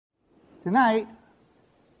Tonight,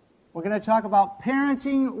 we're going to talk about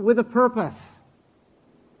parenting with a purpose.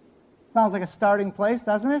 Sounds like a starting place,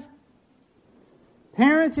 doesn't it?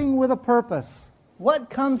 Parenting with a purpose.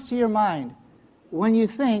 What comes to your mind when you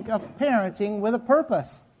think of parenting with a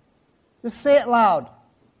purpose? Just say it loud.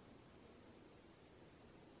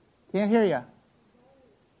 Can't hear you.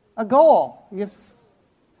 A goal. You have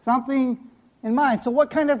something in mind. So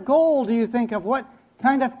what kind of goal do you think of? What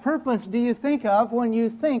kind of purpose do you think of when you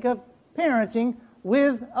think of parenting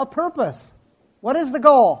with a purpose? What is the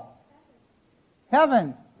goal?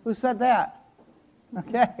 Heaven. Who said that?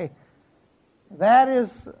 Okay. That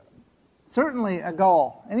is certainly a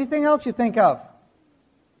goal. Anything else you think of?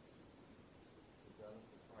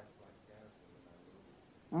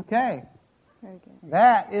 Okay. Very good.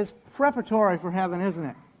 That is preparatory for heaven, isn't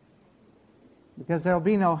it? Because there will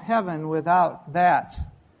be no heaven without that.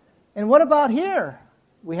 And what about here?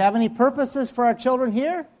 We have any purposes for our children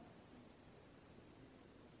here?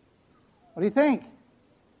 What do you think?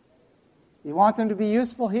 You want them to be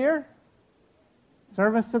useful here?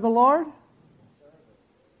 Service to the Lord?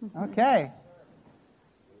 Okay.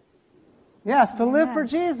 Yes, to live for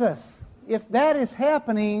Jesus. If that is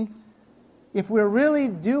happening, if we're really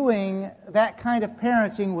doing that kind of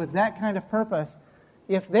parenting with that kind of purpose,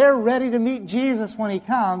 if they're ready to meet Jesus when He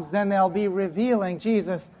comes, then they'll be revealing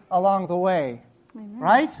Jesus along the way. Amen.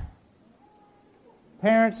 Right?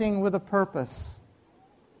 Parenting with a purpose.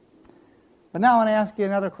 But now I want to ask you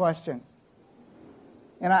another question.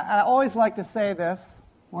 And I always like to say this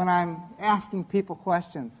when I'm asking people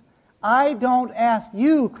questions. I don't ask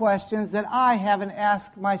you questions that I haven't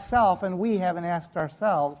asked myself and we haven't asked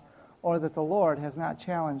ourselves, or that the Lord has not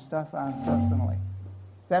challenged us on personally.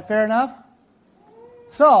 Is that fair enough?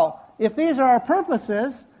 So, if these are our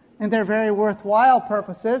purposes, and they're very worthwhile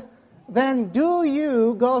purposes, then do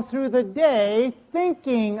you go through the day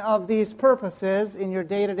thinking of these purposes in your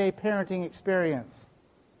day-to-day parenting experience?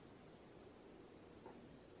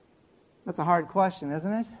 That's a hard question,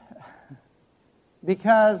 isn't it?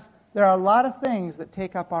 Because there are a lot of things that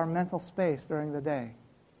take up our mental space during the day.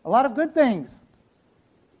 A lot of good things.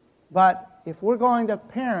 But if we're going to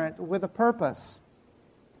parent with a purpose,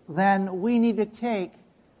 then we need to take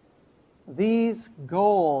these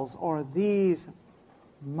goals or these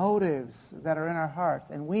motives that are in our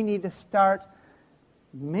hearts, and we need to start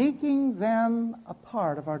making them a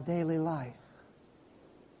part of our daily life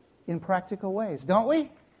in practical ways, don't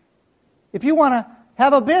we? If you want to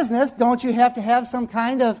have a business, don't you have to have some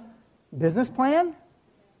kind of business plan?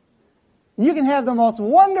 You can have the most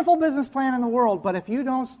wonderful business plan in the world, but if you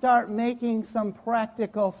don't start making some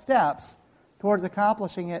practical steps towards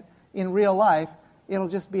accomplishing it in real life, it'll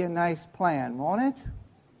just be a nice plan, won't it?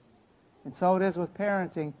 And so it is with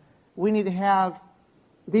parenting. We need to have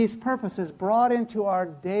these purposes brought into our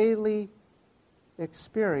daily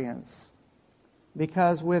experience,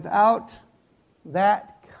 because without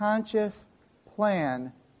that conscious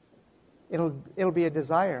plan, it'll be a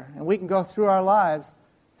desire. And we can go through our lives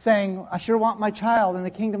saying, I sure want my child in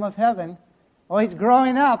the kingdom of heaven. Oh, he's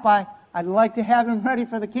growing up. I'd like to have him ready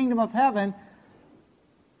for the kingdom of heaven.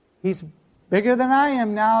 He's bigger than I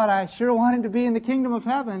am now, and I sure want him to be in the kingdom of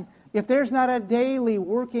heaven. If there's not a daily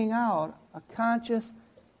working out, a conscious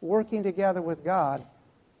working together with God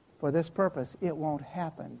for this purpose, it won't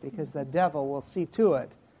happen, because the devil will see to it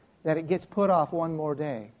that it gets put off one more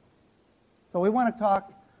day. So we want to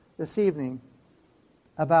talk this evening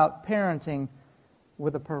about parenting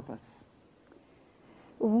with a purpose.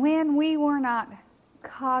 When we were not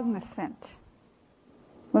cognizant,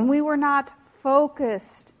 when we were not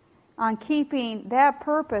focused on keeping that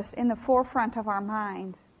purpose in the forefront of our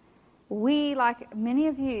minds, we, like many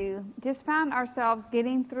of you, just found ourselves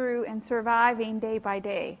getting through and surviving day by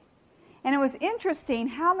day. And it was interesting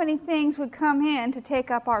how many things would come in to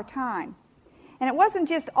take up our time. And it wasn't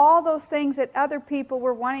just all those things that other people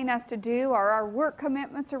were wanting us to do, or our work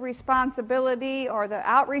commitments or responsibility, or the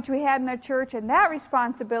outreach we had in the church and that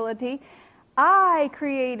responsibility. I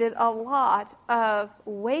created a lot of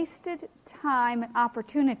wasted time and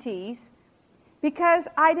opportunities because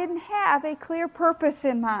I didn't have a clear purpose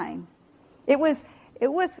in mind. It was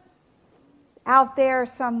out there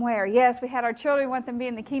somewhere. Yes, we had our children, we want them to be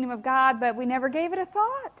in the kingdom of God, but we never gave it a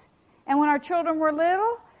thought. And when our children were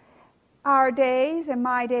little, our days and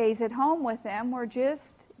my days at home with them were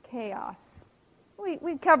just chaos.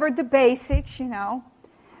 We covered the basics,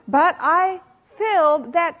 but I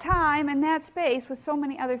filled that time and that space with so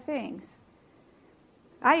many other things.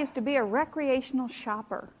 I used to be a recreational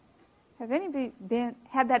shopper. Have any of you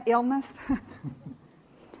had that illness?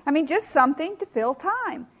 Just something to fill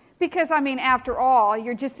time. Because, after all,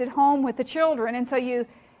 you're just at home with the children, and so you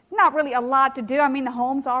not really a lot to do. I mean, the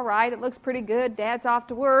home's all right. It looks pretty good. Dad's off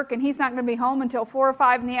to work, and he's not going to be home until 4 or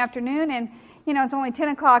 5 in the afternoon, and, it's only 10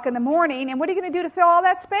 o'clock in the morning, and what are you going to do to fill all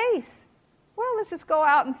that space? Well, let's just go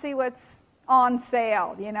out and see what's on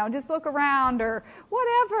sale, just look around or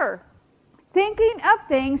whatever. Thinking of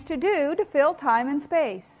things to do to fill time and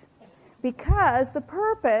space because the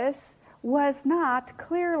purpose was not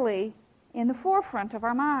clearly in the forefront of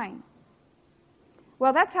our mind.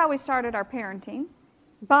 Well, that's how we started our parenting,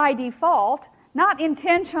 by default, not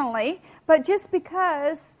intentionally, but just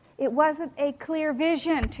because it wasn't a clear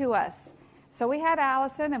vision to us. So we had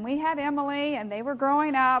Allison and we had Emily, and they were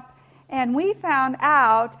growing up, and we found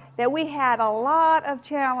out that we had a lot of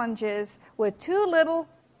challenges with 2 little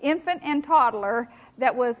infant and toddler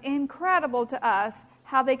that was incredible to us,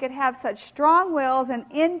 how they could have such strong wills and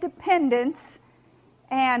independence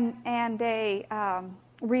and a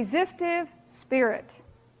resistive spirit.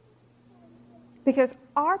 Because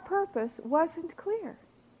our purpose wasn't clear.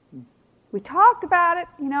 We talked about it,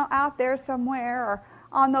 out there somewhere or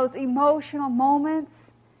on those emotional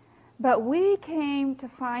moments, but we came to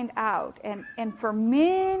find out, and for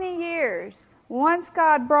many years, once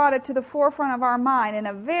God brought it to the forefront of our mind in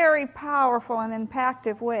a very powerful and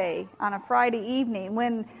impactful way on a Friday evening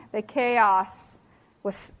when the chaos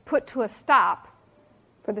was put to a stop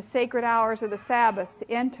for the sacred hours of the Sabbath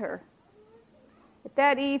to enter, at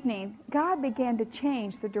that evening, God began to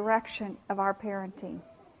change the direction of our parenting.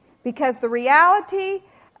 Because the reality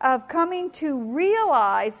of coming to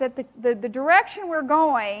realize that the direction we're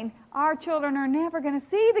going, our children are never going to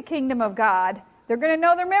see the kingdom of God. They're going to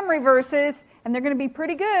know their memory verses, and they're going to be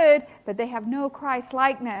pretty good, but they have no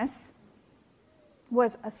Christ-likeness,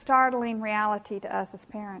 was a startling reality to us as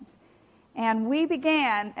parents. And we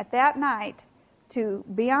began at that night to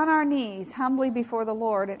be on our knees humbly before the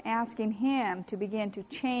Lord and asking Him to begin to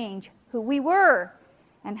change who we were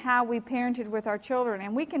and how we parented with our children.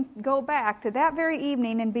 And we can go back to that very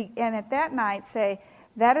evening and at that night say,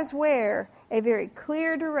 that is where a very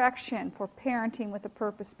clear direction for parenting with a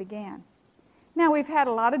purpose began. Now, we've had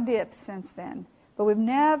a lot of dips since then, but we've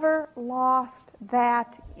never lost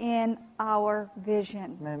that in our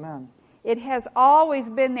vision. Amen. It has always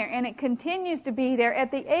been there, and it continues to be there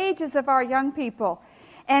at the ages of our young people.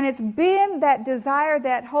 And it's been that desire,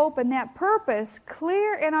 that hope, and that purpose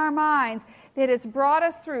clear in our minds that has brought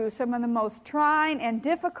us through some of the most trying and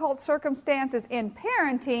difficult circumstances in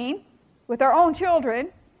parenting with our own children,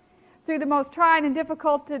 through the most trying and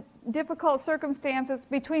difficult circumstances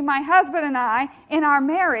between my husband and I in our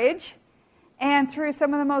marriage, and through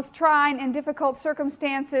some of the most trying and difficult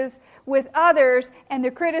circumstances with others and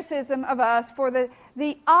the criticism of us for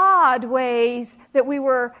the odd ways that we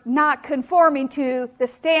were not conforming to the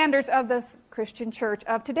standards of the Christian church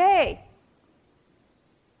of today.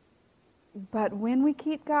 But when we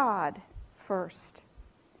keep God first,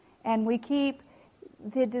 and we keep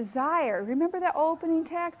the desire, remember that opening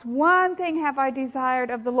text? One thing have I desired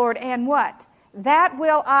of the Lord, and what? That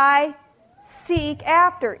will I seek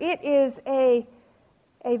after. It is a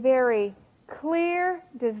very clear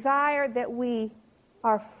desire that we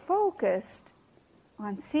are focused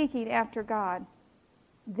on seeking after God.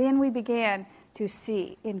 Then we began to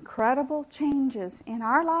see incredible changes in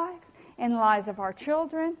our lives, in the lives of our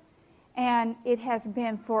children, and it has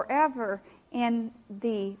been forever in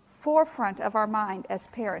the forefront of our mind as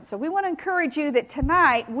parents. So we want to encourage you that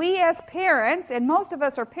tonight, we as parents, and most of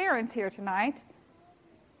us are parents here tonight,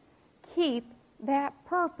 keep that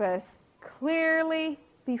purpose clearly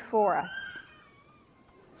before us.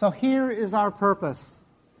 So here is our purpose.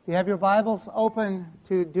 If you have your Bibles open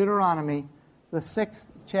to Deuteronomy, the 6th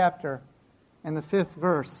chapter and the 5th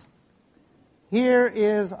verse. Here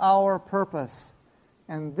is our purpose.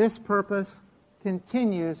 And this purpose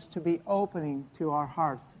continues to be opening to our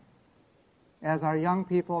hearts as our young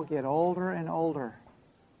people get older and older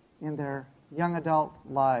in their young adult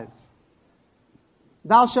lives.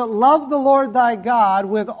 Thou shalt love the Lord thy God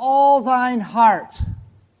with all thine heart,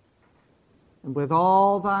 and with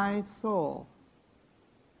all thy soul,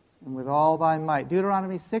 and with all thy might.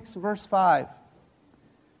 Deuteronomy 6, verse 5.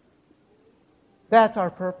 That's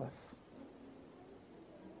our purpose.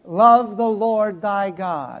 Love the Lord thy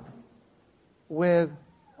God with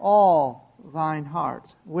all thine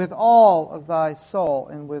heart, with all of thy soul,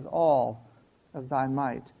 and with all of thy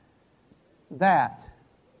might. That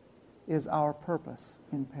is our purpose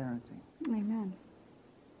in parenting. Amen.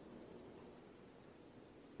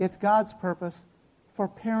 It's God's purpose for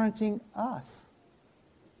parenting us.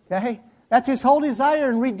 Okay? That's His whole desire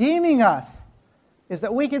in redeeming us, is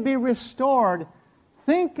that we can be restored.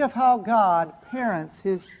 Think of how God parents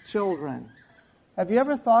His children. Have you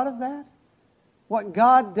ever thought of that? what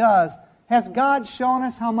God does. Has God shown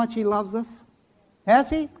us how much He loves us? Has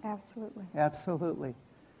He? Absolutely. Absolutely.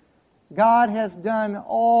 God has done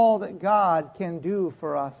all that God can do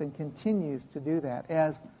for us and continues to do that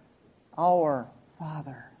as our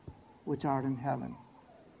Father, which art in heaven.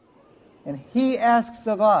 And He asks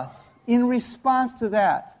of us, in response to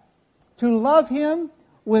that, to love Him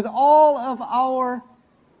with all of our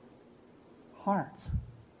heart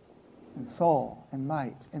and soul and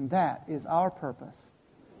might. And that is our purpose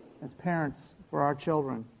as parents for our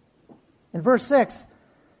children. In verse 6,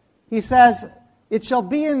 he says, it shall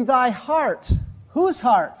be in thy heart. Whose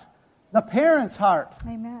heart? The parent's heart.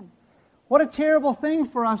 Amen. What a terrible thing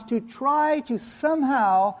for us to try to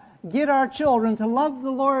somehow get our children to love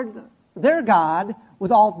the Lord, their God,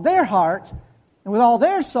 with all their heart and with all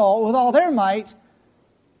their soul, with all their might,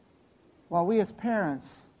 while we as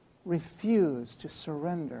parents refuse to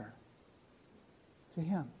surrender to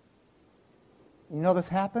Him. You know this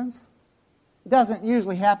happens? It doesn't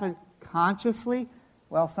usually happen consciously.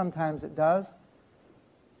 Well, sometimes it does.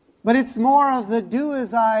 But it's more of the do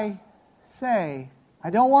as I say. I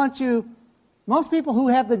don't want you... Most people who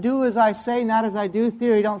have the do as I say, not as I do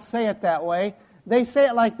theory don't say it that way. They say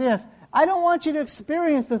it like this: I don't want you to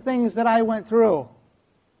experience the things that I went through.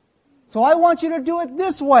 So I want you to do it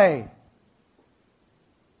this way.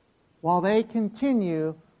 While they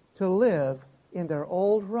continue to live in their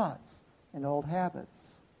old ruts and old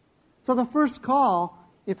habits. So the first call,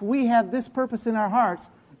 if we have this purpose in our hearts,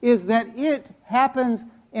 is that it happens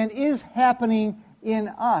and is happening in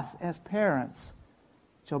us as parents.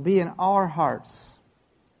 It shall be in our hearts.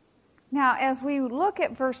 Now, as we look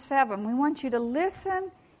at verse 7, we want you to listen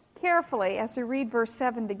carefully as we read verse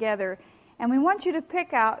 7 together. And we want you to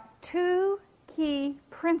pick out two key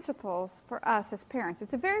principles for us as parents.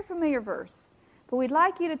 It's a very familiar verse, but we'd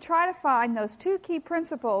like you to try to find those two key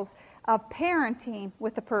principles of parenting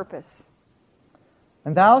with a purpose.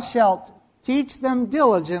 And thou shalt teach them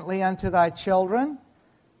diligently unto thy children,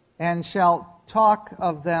 and shalt talk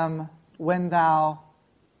of them when thou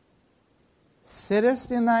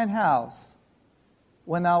sittest in thine house,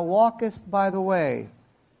 when thou walkest by the way,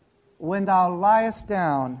 when thou liest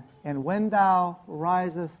down, and when thou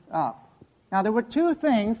risest up. Now, there were two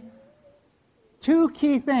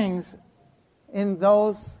key things in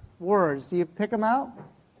those words. Do you pick them out?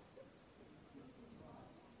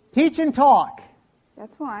 Teach and talk.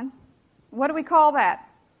 That's one. What do we call that?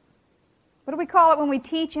 What do we call it when we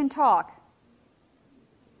teach and talk?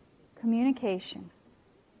 Communication.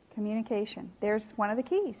 Communication. There's one of the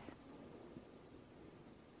keys.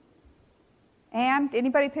 And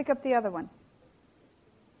anybody pick up the other one?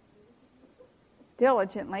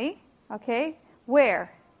 Diligently. Okay.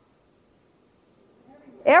 Where?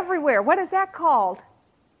 Everywhere. What is that called?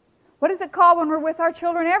 What is it called when we're with our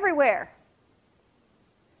children everywhere?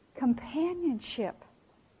 Companionship.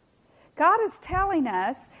 God is telling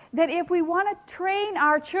us that if we want to train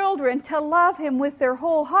our children to love Him with their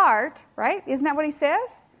whole heart, right? Isn't that what He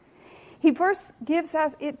says? He first gives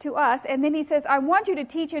us it to us, and then He says, I want you to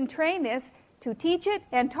teach and train this, to teach it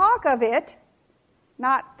and talk of it,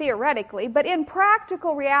 not theoretically, but in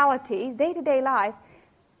practical reality, day-to-day life.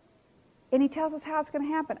 And He tells us how it's going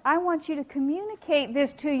to happen. I want you to communicate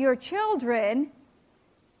this to your children,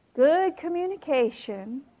 good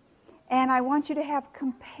communication, and I want you to have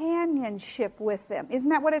companionship with them. Isn't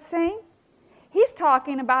that what it's saying? He's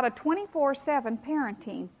talking about a 24/7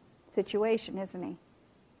 parenting situation, isn't he?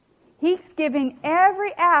 He's giving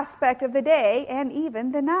every aspect of the day and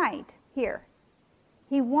even the night here.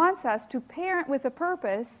 He wants us to parent with a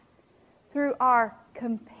purpose through our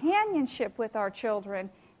companionship with our children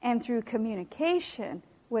and through communication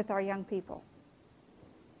with our young people.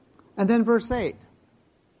 And then verse 8.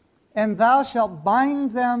 And thou shalt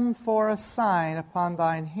bind them for a sign upon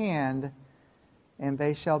thine hand, and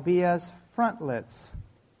they shall be as frontlets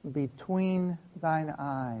between thine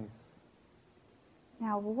eyes.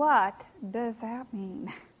 Now, what does that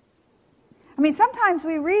mean? I mean, sometimes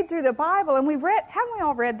we read through the Bible, and haven't we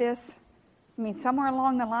all read this? I mean, somewhere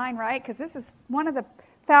along the line, right? Because this is one of the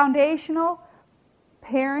foundational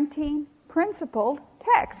parenting principled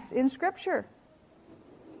texts in Scripture.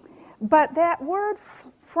 But that word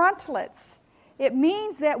frontlets, it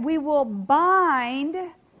means that we will bind,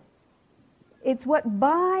 it's what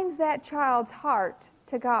binds that child's heart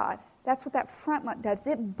to God. That's what that frontlet does.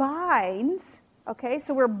 It binds, okay?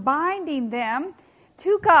 So we're binding them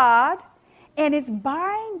to God, and it's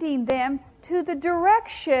binding them to the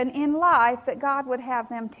direction in life that God would have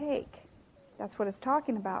them take. That's what it's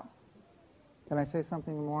talking about. Can I say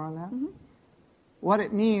something more on that? Mm-hmm. What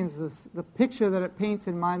it means is, the picture that it paints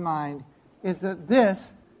in my mind is that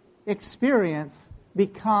this experience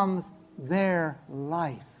becomes their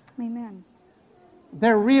life. Amen.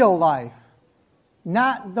 Their real life.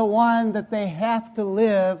 Not the one that they have to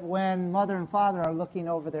live when mother and father are looking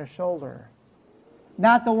over their shoulder.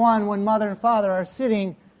 Not the one when mother and father are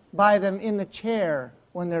sitting by them in the chair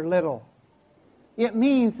when they're little. It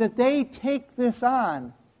means that they take this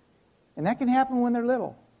on, and that can happen when they're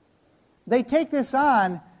little. They take this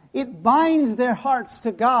on, it binds their hearts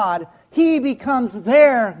to God. He becomes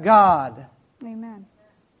their God. Amen.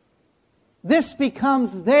 This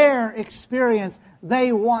becomes their experience.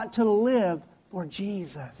 They want to live for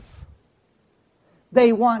Jesus.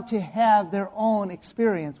 They want to have their own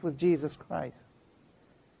experience with Jesus Christ.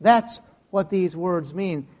 That's what these words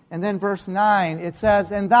mean. And then verse 9, it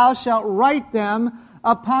says, "And thou shalt write them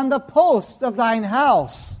upon the posts of thine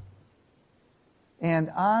house, and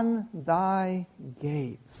on thy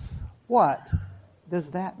gates." What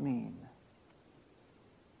does that mean?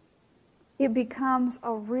 It becomes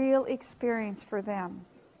a real experience for them.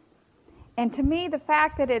 And to me, the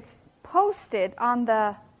fact that it's posted on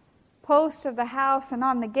the post of the house and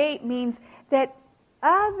on the gate means that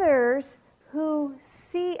others who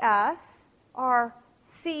see us or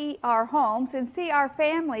see our homes and see our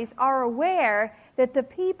families are aware that the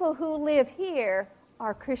people who live here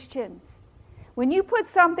are Christians. When you put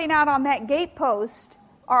something out on that gate post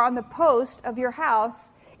or on the post of your house,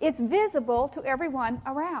 it's visible to everyone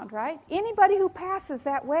around, right? Anybody who passes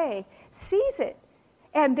that way sees it.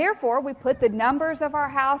 And therefore, we put the numbers of our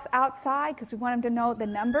house outside because we want them to know the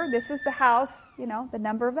number. This is the house, the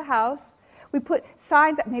number of the house. We put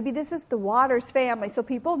signs that maybe this is the Waters family so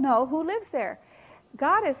people know who lives there.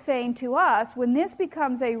 God is saying to us, when this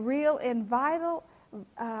becomes a real and vital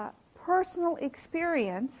personal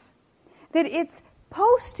experience, that it's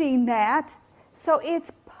posting that so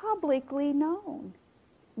it's publicly known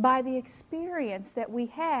by the experience that we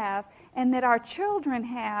have and that our children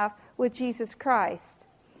have with Jesus Christ.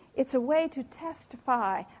 It's a way to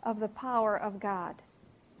testify of the power of God.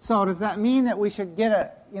 So does that mean that we should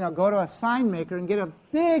go to a sign maker and get a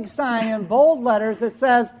big sign in bold letters that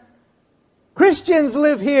says, "Christians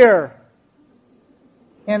live here"?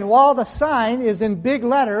 And while the sign is in big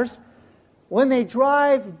letters, when they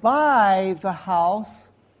drive by the house,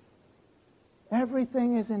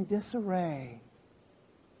 everything is in disarray.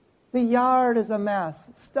 The yard is a mess.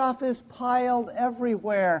 Stuff is piled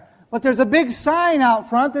everywhere. But there's a big sign out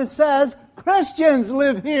front that says, "Christians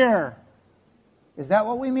live here." Is that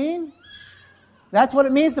what we mean? That's what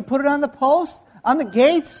it means to put it on the posts, on the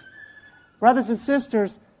gates? Brothers and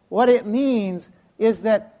sisters, what it means is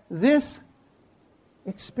that this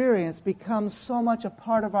experience becomes so much a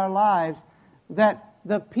part of our lives that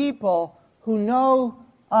the people who know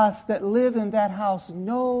us that live in that house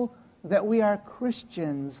know that we are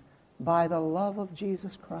Christians by the love of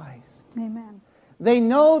Jesus Christ. Amen. They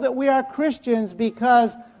know that we are Christians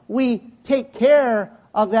because we take care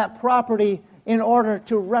of that property in order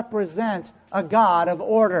to represent a God of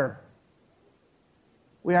order.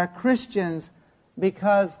 We are Christians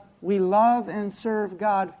because we love and serve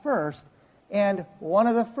God first, and one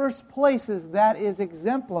of the first places that is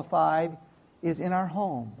exemplified is in our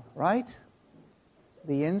home, right?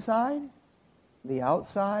 The inside, the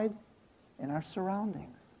outside, and our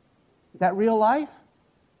surroundings. Is that real life?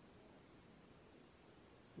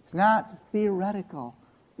 It's not theoretical.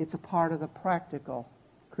 It's a part of the practical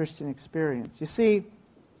Christian experience. You see,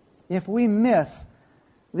 if we miss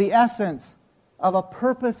the essence of a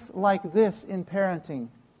purpose like this in parenting,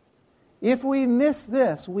 if we miss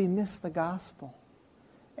this, we miss the gospel.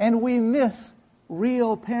 And we miss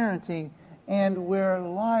real parenting, and we're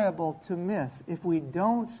liable to miss. If we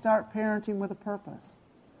don't start parenting with a purpose,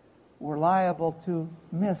 we're liable to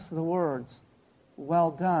miss the words,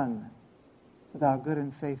 "Well done, thou good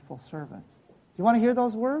and faithful servant." Do you want to hear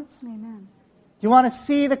those words? Amen. Do you want to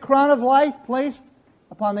see the crown of life placed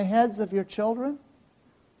upon the heads of your children?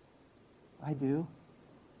 I do.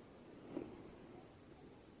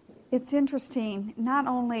 It's interesting. Not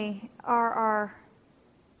only are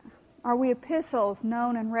we epistles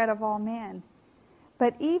known and read of all men,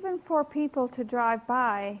 but even for people to drive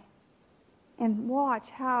by and watch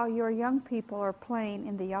how your young people are playing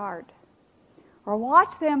in the yard, or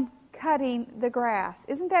watch them cutting the grass.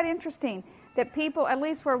 Isn't that interesting? That people, at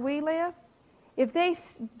least where we live, if they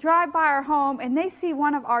drive by our home and they see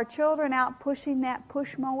one of our children out pushing that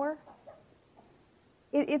push mower,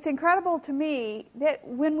 it's incredible to me that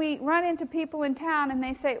when we run into people in town and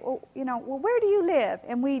they say, well, where do you live?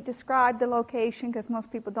 And we describe the location, because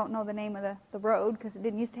most people don't know the name of the road, because it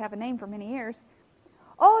didn't used to have a name for many years.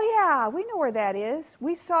 "Oh, yeah, we know where that is.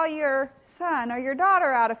 We saw your son or your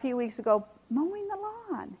daughter out a few weeks ago mowing the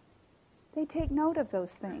lawn." they take note of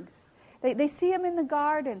those things. They see them in the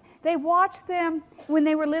garden. They watch them when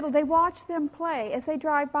they were little. They watch them play as they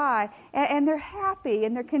drive by. And they're happy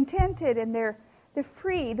and they're contented and they're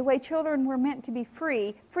free the way children were meant to be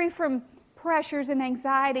free from pressures and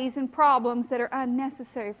anxieties and problems that are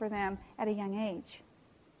unnecessary for them at a young age.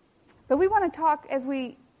 But we want to talk, as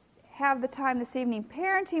we have the time this evening,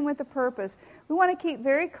 parenting with a purpose. We want to keep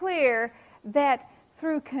very clear that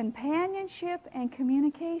through companionship and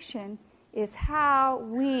communication is how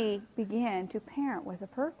we begin to parent with a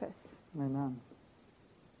purpose. Amen.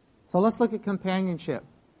 So let's look at companionship.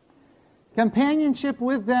 Companionship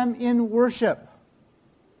with them in worship.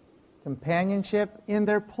 Companionship in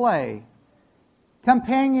their play.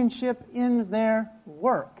 Companionship in their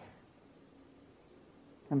work.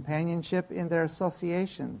 Companionship in their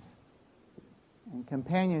associations. And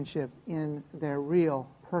companionship in their real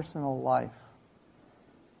personal life.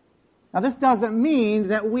 Now, this doesn't mean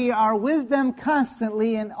that we are with them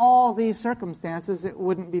constantly in all these circumstances. It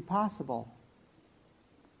wouldn't be possible.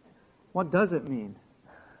 What does it mean?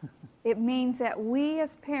 It means that we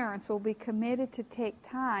as parents will be committed to take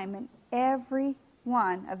time in every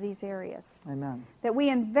one of these areas. Amen. That we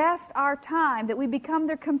invest our time, that we become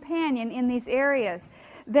their companion in these areas,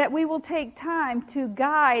 that we will take time to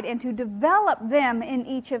guide and to develop them in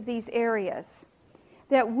each of these areas,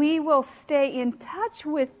 that we will stay in touch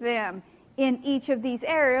with them in each of these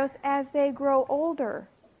areas as they grow older,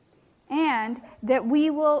 and that we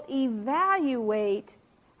will evaluate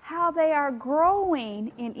how they are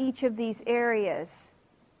growing in each of these areas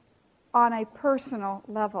on a personal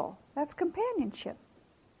level. That's companionship.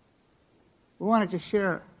 We wanted to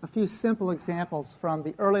share a few simple examples from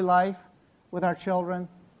the early life with our children,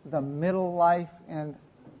 the middle life, and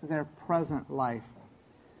their present life.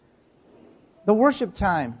 The worship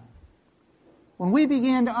time. When we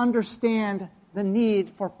began to understand the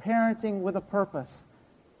need for parenting with a purpose,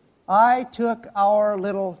 I took our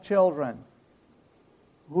little children,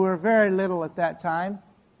 who were very little at that time.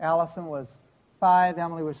 Allison was 5,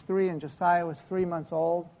 Emily was 3, and Josiah was 3 months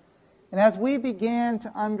old. And as we began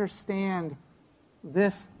to understand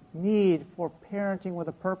this need for parenting with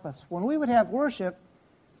a purpose, when we would have worship,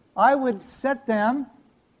 I would set them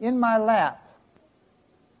in my lap.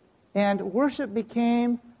 And worship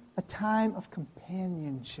became a time of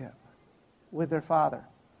companionship with their father.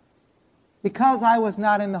 Because I was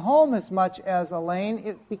not in the home as much as Alane,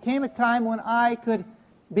 it became a time when I could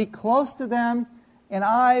be close to them, and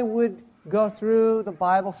I would go through the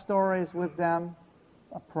Bible stories with them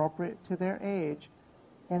appropriate to their age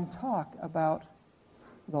and talk about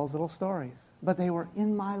those little stories. But they were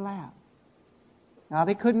in my lap. Now,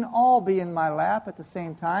 they couldn't all be in my lap at the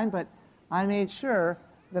same time, but I made sure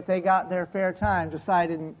that they got their fair time. Josiah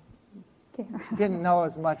didn't know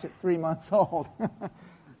as much at 3 months old.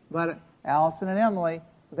 But Allison and Emily,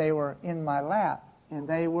 they were in my lap, and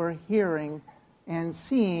they were hearing and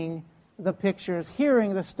seeing the pictures,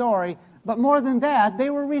 hearing the story. But more than that, they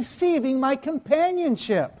were receiving my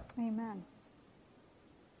companionship. Amen.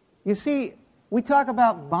 You see, we talk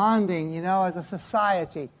about bonding, as a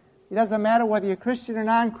society. It doesn't matter whether you're Christian or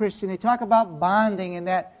non-Christian. They talk about bonding and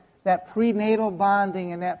that prenatal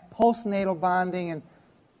bonding and that postnatal bonding,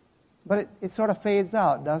 but it sort of fades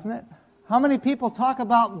out, doesn't it? How many people talk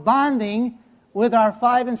about bonding with our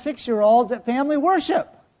 5- and 6-year-olds at family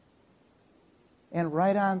worship? And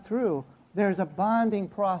right on through, there's a bonding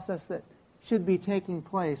process that should be taking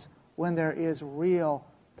place when there is real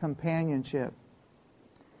companionship.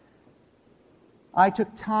 I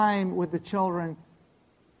took time with the children.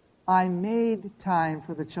 I made time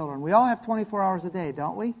for the children. We all have 24 hours a day,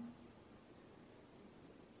 don't we?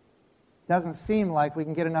 Doesn't seem like we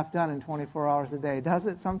can get enough done in 24 hours a day, does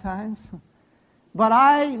it sometimes? But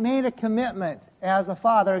I made a commitment as a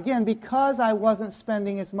father, again, because I wasn't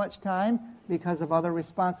spending as much time because of other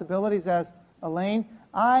responsibilities as Alane,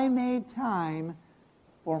 I made time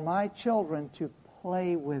for my children to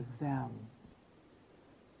play with them.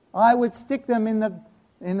 I would stick them in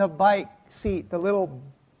the bike seat, the little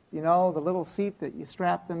seat that you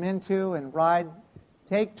strap them into and ride,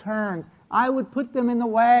 take turns. I would put them in the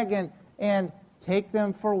wagon and take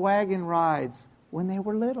them for wagon rides when they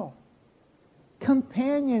were little.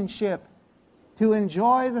 Companionship to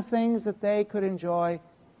enjoy the things that they could enjoy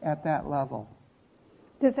at that level.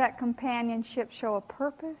 Does that companionship show a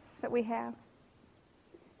purpose that we have?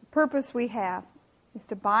 The purpose we have is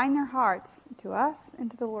to bind their hearts to us and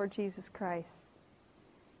to the Lord Jesus Christ.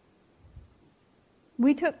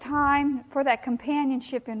 We took time for that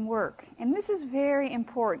companionship in work. And this is very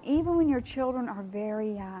important. Even when your children are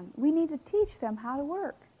very young, we need to teach them how to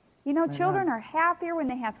work. Children are happier when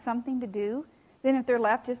they have something to do. than if they're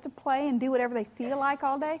left just to play and do whatever they feel like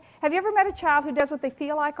all day. Have you ever met a child who does what they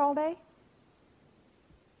feel like all day?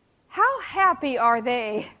 How happy are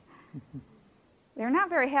they? They're not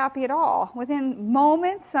very happy at all. Within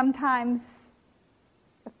moments, sometimes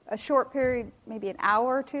a short period, maybe an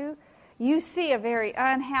hour or two, you see a very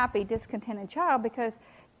unhappy, discontented child, because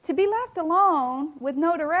to be left alone with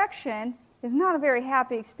no direction is not a very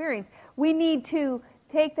happy experience. We need to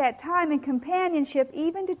take that time and companionship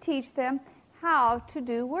even to teach them how to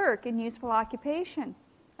do work and useful occupation.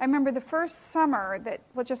 I remember the first summer that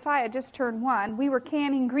Josiah just turned 1, we were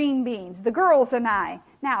canning green beans, the girls and I,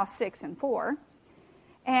 now 6 and 4.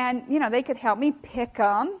 And, they could help me pick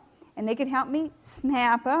them, and they could help me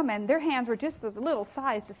snap them, and their hands were just the little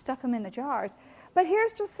size to stuff them in the jars. But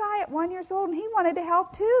here's Josiah at 1 year old, and he wanted to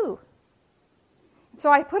help too. So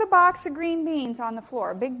I put a box of green beans on the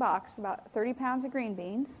floor, a big box, about 30 pounds of green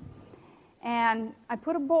beans. And I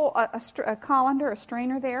put a bowl, a colander, a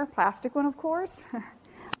strainer there, plastic one, of course.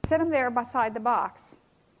 Set them there beside the box.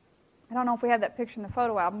 I don't know if we had that picture in the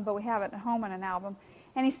photo album, but we have it at home in an album.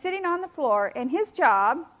 And he's sitting on the floor, and his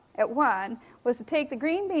job at 1 was to take the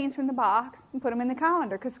green beans from the box and put them in the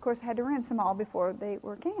colander, because, of course, I had to rinse them all before they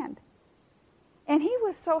were canned. And he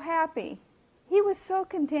was so happy. He was so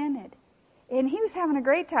contented. And he was having a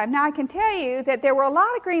great time. Now, I can tell you that there were a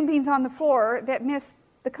lot of green beans on the floor that missed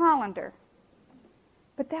the colander.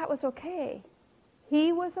 But that was okay.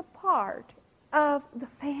 He was a part of the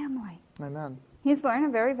family. Amen. He's learned a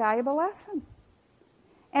very valuable lesson.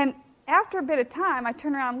 And after a bit of time, I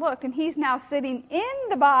turned around and looked, and he's now sitting in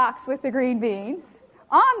the box with the green beans,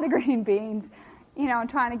 on the green beans, and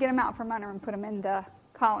trying to get them out from under and put them in the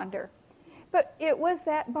colander. But it was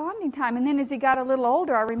that bonding time. And then as he got a little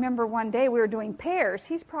older, I remember one day we were doing pears.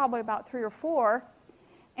 He's probably about 3 or 4.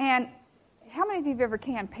 And how many of you have ever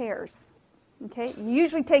canned pears? Okay, you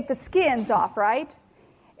usually take the skins off, right?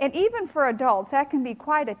 And even for adults, that can be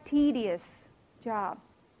quite a tedious job.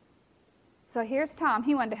 So here's Tom.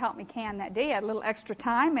 He wanted to help me can that day. He had a little extra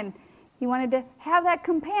time, and he wanted to have that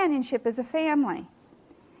companionship as a family.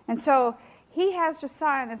 And so he has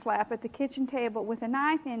Josiah in his lap at the kitchen table with a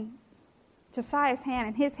knife in Josiah's hand,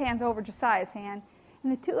 and his hand's over Josiah's hand,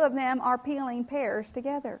 and the two of them are peeling pears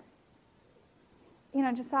together.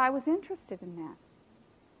 Josiah was interested in that.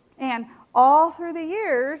 And all through the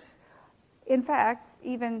years, in fact,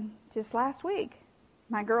 even just last week,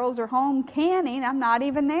 my girls are home canning. I'm not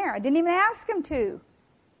even there. I didn't even ask them to,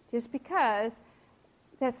 just because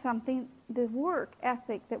that's something, the work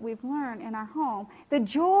ethic that we've learned in our home. The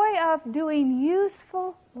joy of doing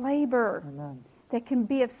useful labor. Amen. That can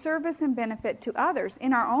be of service and benefit to others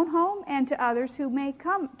in our own home and to others who may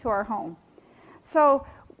come to our home. So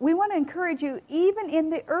we want to encourage you, even in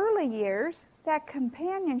the early years, that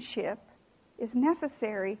companionship is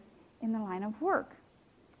necessary in the line of work.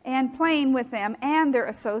 And playing with them and their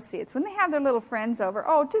associates. When they have their little friends over,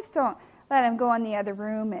 just don't let them go in the other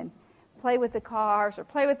room and play with the cars or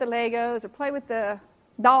play with the Legos or play with the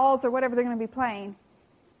dolls or whatever they're going to be playing.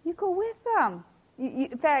 You go with them.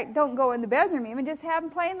 In fact, don't go in the bedroom even, just have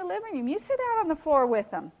them play in the living room. You sit out on the floor with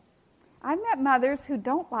them. I've met mothers who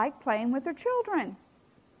don't like playing with their children.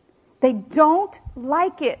 They don't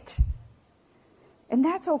like it. And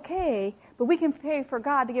that's okay, but we can pray for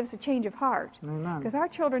God to give us a change of heart. Amen. Because our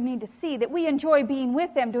children need to see that we enjoy being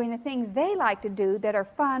with them, doing the things they like to do that are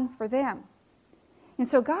fun for them. And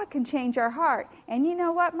so God can change our heart. And you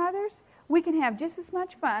know what, mothers? We can have just as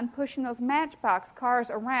much fun pushing those Matchbox cars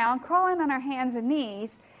around, crawling on our hands and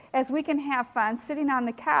knees, as we can have fun sitting on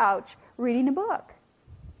the couch reading a book.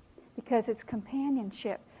 Because it's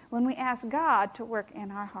companionship when we ask God to work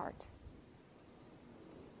in our heart.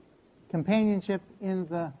 Companionship in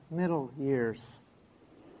the middle years.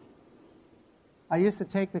 I used to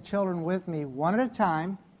take the children with me one at a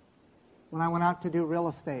time when I went out to do real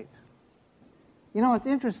estate. It's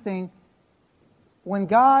interesting. When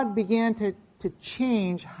God began to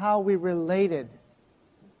change how we related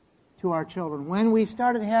to our children, when we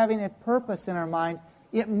started having a purpose in our mind,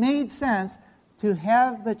 it made sense to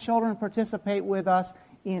have the children participate with us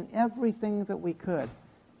in everything that we could.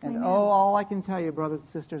 And Amen. all I can tell you, brothers and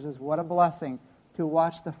sisters, is what a blessing to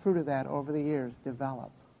watch the fruit of that over the years develop.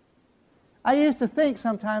 I used to think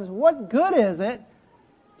sometimes, what good is it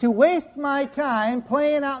to waste my time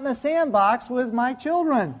playing out in the sandbox with my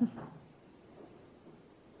children?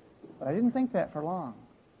 But I didn't think that for long,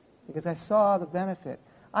 because I saw the benefit.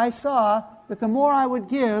 I saw that the more I would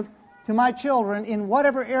give to my children in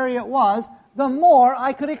whatever area it was, the more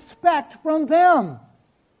I could expect from them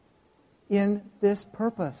in this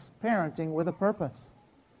purpose, parenting with a purpose.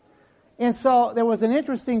 And so there was an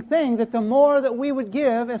interesting thing that the more that we would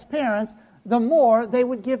give as parents, the more they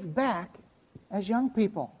would give back as young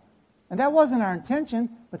people. And that wasn't our intention,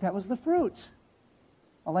 but that was the fruit.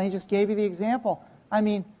 Alane just gave you the example. I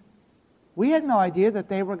mean, we had no idea that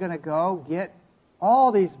they were going to go get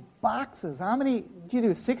all these boxes. How many did you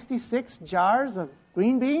do? 66 jars of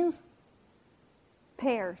green beans?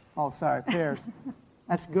 Pears. Oh, sorry, pears.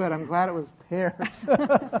 That's good. I'm glad it was pears.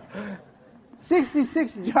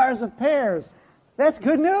 66 jars of pears. That's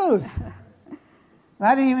good news.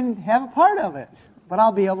 I didn't even have a part of it, but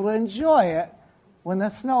I'll be able to enjoy it when the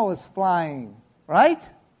snow is flying, right?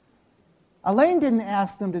 Alane didn't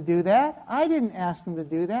ask them to do that. I didn't ask them to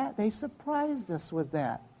do that. They surprised us with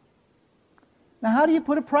that. Now, how do you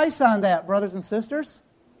put a price on that, brothers and sisters?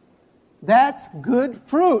 That's good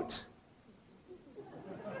fruit.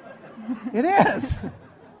 It is.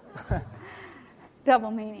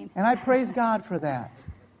 Double meaning. And I praise God for that.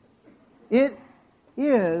 It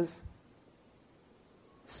is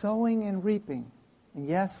sowing and reaping. And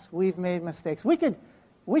yes, we've made mistakes.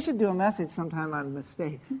 We should do a message sometime on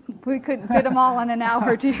mistakes. We couldn't fit them all in an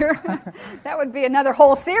hour, dear. That would be another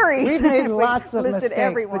whole series. We've made lots of mistakes,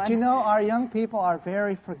 everyone. but you know, our young people are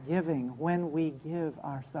very forgiving when we give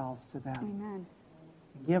ourselves to them. Amen.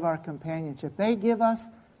 Give our companionship. They give us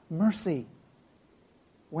mercy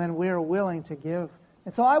when we're willing to give.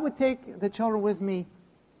 And so I would take the children with me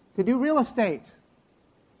to do real estate.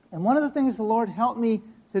 And one of the things the Lord helped me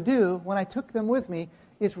to do when I took them with me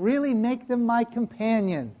is really make them my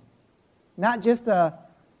companion. Not just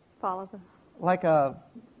follow them. Like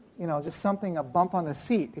just something, a bump on the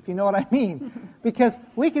seat, if you know what I mean. Because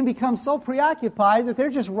we can become so preoccupied that they're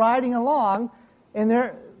just riding along and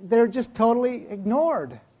they're just totally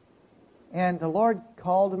ignored. And the Lord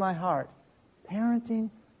called to my heart, parenting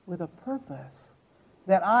with a purpose,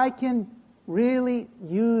 that I can really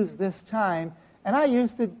use this time. And I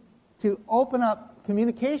used to open up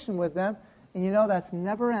communication with them, and you know that's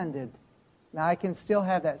never ended. Now I can still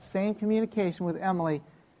have that same communication with Emily.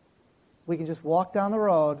 We can just walk down the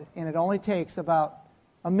road, and it only takes about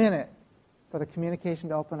a minute for the communication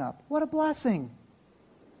to open up. What a blessing!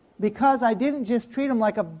 Because I didn't just treat them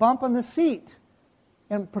like a bump on the seat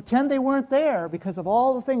and pretend they weren't there because of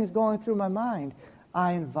all the things going through my mind.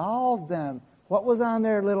 I involved them. What was on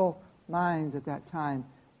their little minds at that time?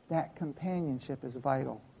 That companionship is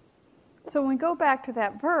vital. So when we go back to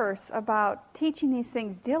that verse about teaching these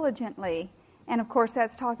things diligently, and of course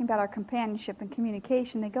that's talking about our companionship and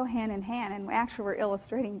communication, they go hand in hand, and actually we're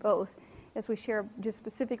illustrating both as we share just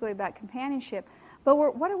specifically about companionship. But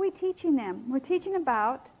what are we teaching them? We're teaching them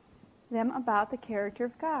about the character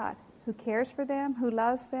of God, who cares for them, who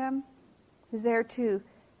loves them, who's there to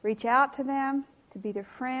reach out to them, to be their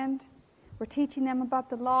friend. We're teaching them about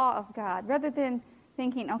the law of God, rather than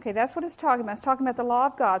thinking, okay, that's what it's talking about. It's talking about the law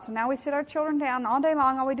of God. So now we sit our children down all day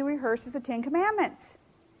long. All we do rehearse is the 10 Commandments.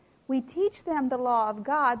 We teach them the law of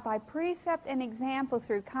God by precept and example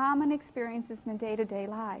through common experiences in the day-to-day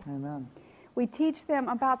life. Amen. We teach them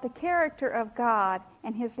about the character of God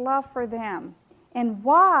and His love for them, and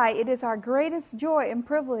why it is our greatest joy and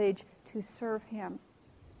privilege to serve Him.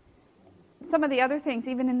 Some of the other things,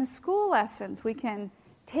 even in the school lessons, we can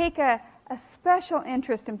take a special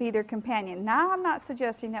interest and be their companion. Now, I'm not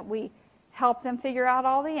suggesting that we help them figure out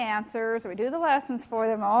all the answers or we do the lessons for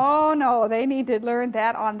them. Oh, no, they need to learn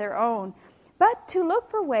that on their own. But to look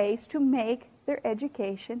for ways to make their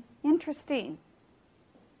education interesting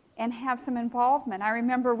and have some involvement. I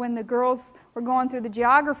remember when the girls were going through the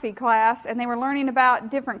geography class and they were learning about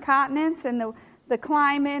different continents and the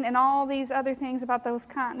climate and all these other things about those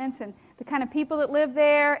continents and the kind of people that live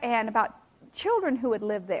there and about children who would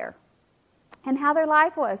live there and how their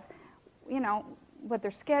life was, what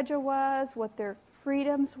their schedule was, what their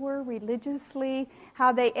freedoms were religiously,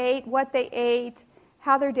 how they ate, what they ate,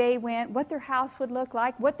 how their day went, what their house would look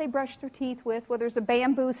like, what they brushed their teeth with, whether it's a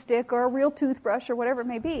bamboo stick or a real toothbrush or whatever it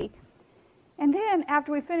may be. And then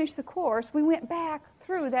after we finished the course, we went back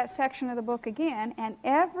through that section of the book again, and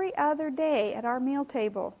every other day at our meal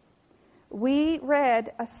table, we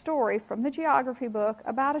read a story from the geography book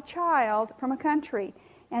about a child from a country.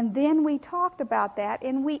 And then we talked about that,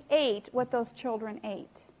 and we ate what those children ate.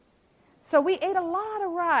 So we ate a lot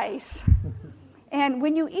of rice. And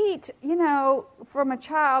when you eat, from a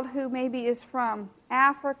child who maybe is from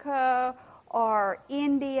Africa or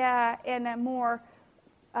India in a more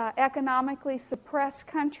economically suppressed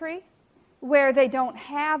country where they don't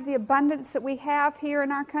have the abundance that we have here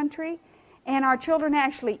in our country, and our children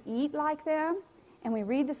actually eat like them, and we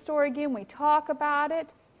read the story again, we talk about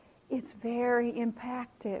it, it's very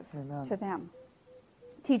impactful to them.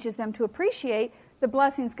 Teaches them to appreciate the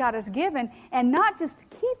blessings God has given and not just to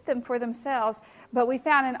keep them for themselves, But we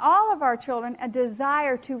found in all of our children a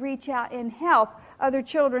desire to reach out and help other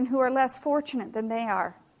children who are less fortunate than they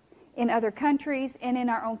are in other countries and in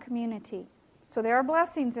our own community. So there are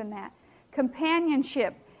blessings in that.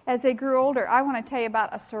 Companionship as they grew older. I want to tell you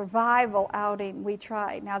about a survival outing we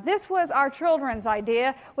tried. Now, this was our children's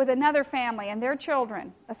idea with another family and their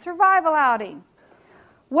children. A survival outing.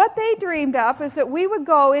 What they dreamed up is that we would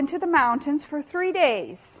go into the mountains for 3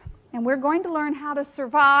 days, and we're going to learn how to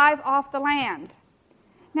survive off the land.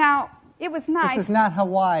 Now, it was nice. This is not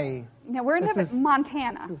Hawaii. No, we're in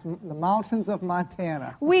Montana. This is the mountains of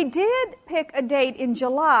Montana. We did pick a date in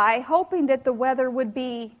July, hoping that the weather would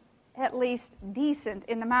be at least decent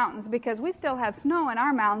in the mountains, because we still have snow in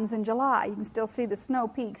our mountains in July. You can still see the snow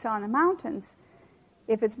peaks on the mountains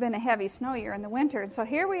if it's been a heavy snow year in the winter. And so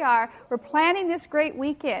here we are. We're planning this great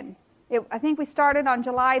weekend. I think we started on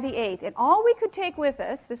July the 8th. And all we could take with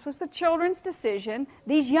us, this was the children's decision,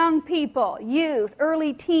 these young people, youth,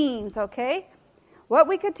 early teens, okay? What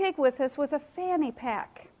we could take with us was a fanny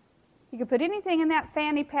pack. You could put anything in that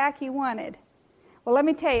fanny pack you wanted. Well, let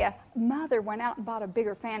me tell you, Mother went out and bought a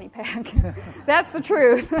bigger fanny pack. That's the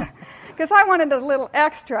truth. Because I wanted a little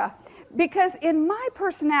extra. Because in my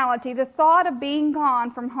personality, the thought of being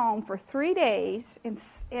gone from home for 3 days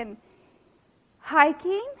in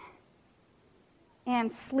hiking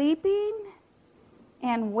and sleeping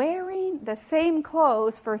and wearing the same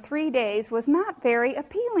clothes for 3 days was not very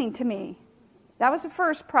appealing to me. That was the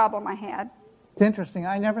first problem I had. It's interesting.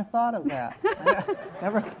 I never thought of that.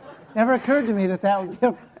 Never occurred to me that would be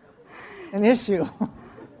an issue.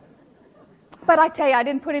 But I tell you, I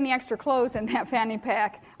didn't put any extra clothes in that fanny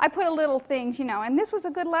pack. I put a little things, and this was a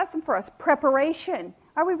good lesson for us. Preparation.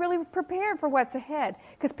 Are we really prepared for what's ahead?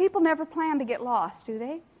 Because people never plan to get lost, do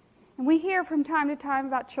they? And we hear from time to time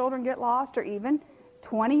about children get lost, or even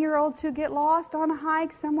 20-year-olds who get lost on a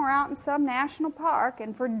hike somewhere out in some national park,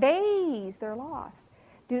 and for days they're lost.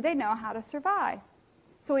 Do they know how to survive?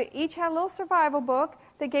 So we each had a little survival book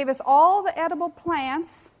that gave us all the edible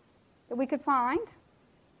plants that we could find,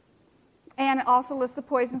 and it also lists the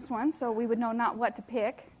poisonous ones, so we would know not what to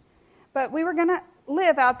pick. But we were going to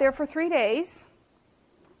live out there for 3 days,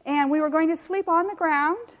 and we were going to sleep on the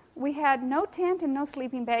ground. We had no tent and no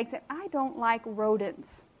sleeping bags, and I don't like rodents.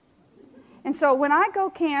 And so when I go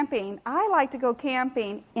camping, I like to go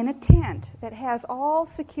camping in a tent that has all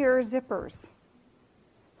secure zippers.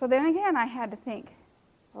 So then again, I had to think,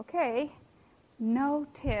 okay, no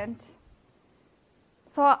tent.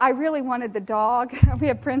 So I really wanted the dog. We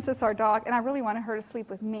have Princess, our dog, and I really wanted her to sleep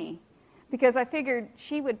with me, because I figured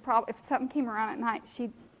she would probably, if something came around at night,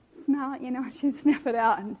 she'd smell it, she'd sniff it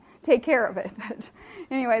out and take care of it. But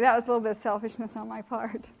anyway, that was a little bit of selfishness on my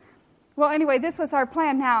part. Well, anyway, this was our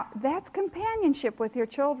plan. Now, that's companionship with your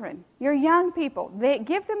children, your young people. They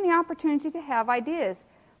give them the opportunity to have ideas.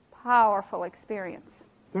 Powerful experience.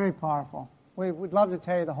 Very powerful. We'd love to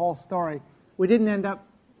tell you the whole story. We didn't end up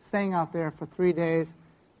staying out there for 3 days.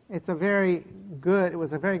 It was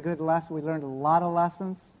a very good lesson. We learned a lot of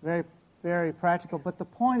lessons, very, very practical. But the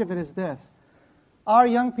point of it is this. Our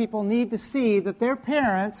young people need to see that their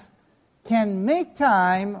parents can make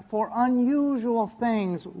time for unusual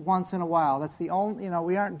things once in a while. That's the only,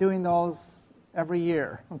 we aren't doing those every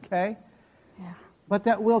year, okay? Yeah. But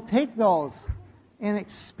that we'll take those and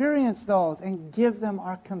experience those and give them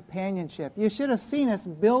our companionship. You should have seen us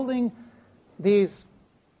building these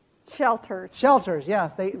shelters. Shelters,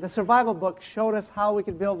 yes. The survival book showed us how we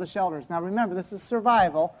could build the shelters. Now remember, this is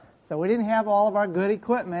survival, so we didn't have all of our good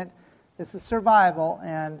equipment. This is survival,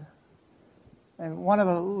 and one of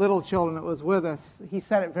the little children that was with us, he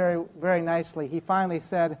said it very, very nicely. He finally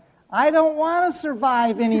said, "I don't want to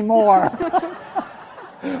survive anymore."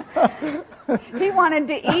 He wanted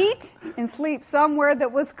to eat and sleep somewhere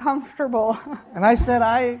that was comfortable. And I said,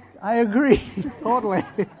 I agree, totally.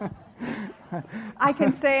 I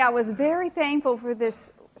can say I was very thankful for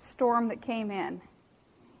this storm that came in,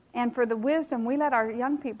 and for the wisdom. We let our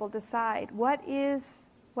young people decide what is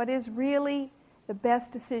really the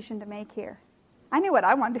best decision to make here. I knew what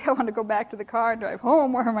I wanted to do. I wanted to go back to the car and drive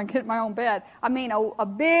home, where am I getting my own bed? I mean, a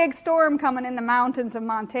big storm coming in the mountains of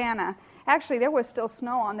Montana. Actually, there was still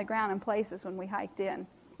snow on the ground in places when we hiked in.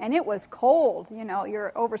 And it was cold.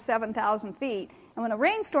 You're over 7,000 feet. And when a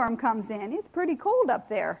rainstorm comes in, it's pretty cold up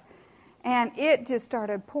there. And it just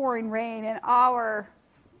started pouring rain, and our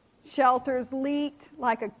shelters leaked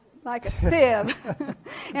like a sieve.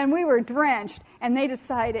 And we were drenched. And they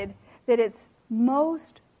decided that it's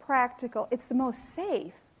most practical, it's the most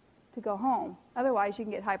safe to go home. Otherwise, you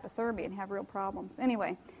can get hypothermia and have real problems.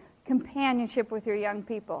 Anyway, companionship with your young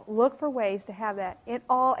people. Look for ways to have that in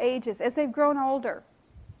all ages as they've grown older.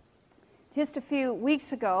 just a few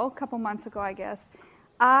weeks ago, a couple months ago, I guess,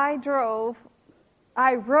 I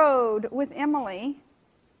rode with Emily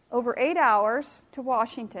over 8 hours to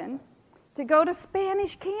Washington to go to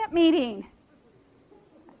Spanish camp meeting.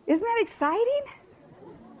 Isn't that exciting?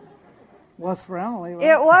 Was for Emily, right?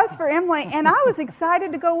 It was for Emily, and I was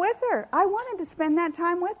excited to go with her. I wanted to spend that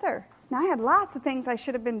time with her. Now, I had lots of things I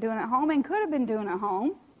should have been doing at home and could have been doing at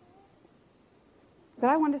home, but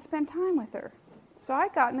I wanted to spend time with her. So I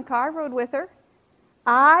got in the car, rode with her.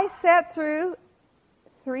 I sat through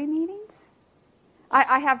 3 meetings.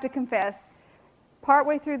 I have to confess,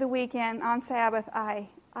 partway through the weekend on Sabbath, I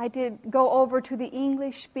did go over to the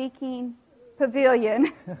English-speaking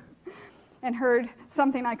pavilion and heard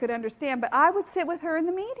something I could understand, but I would sit with her in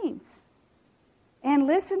the meetings and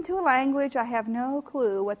listen to a language I have no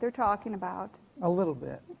clue what they're talking about. A little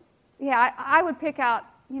bit. Yeah, I would pick out,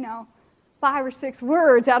 5 or 6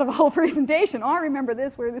 words out of a whole presentation. Oh, I remember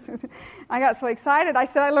this word, this word. I got so excited. I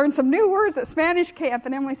said I learned some new words at Spanish camp,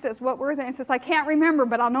 and Emily says, what were they? And says, I can't remember,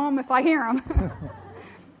 but I'll know them if I hear them.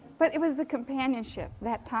 But it was the companionship,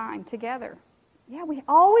 that time together. Yeah, we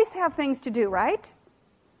always have things to do, right?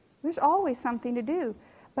 There's always something to do.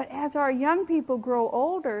 But as our young people grow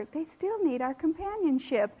older, they still need our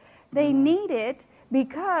companionship. They need it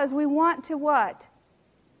because we want to what?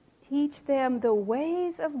 Teach them the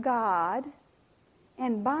ways of God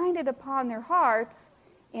and bind it upon their hearts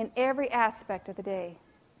in every aspect of the day.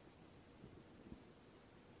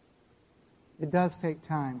 It does take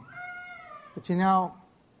time. But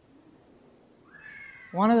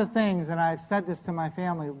one of the things, and I've said this to my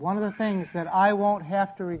family, one of the things that I won't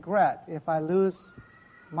have to regret if I lose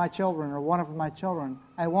my children or one of my children,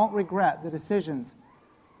 I won't regret the decisions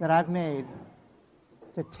that I've made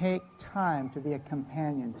to take time to be a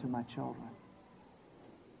companion to my children.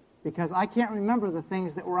 Because I can't remember the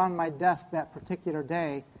things that were on my desk that particular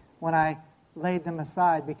day when I laid them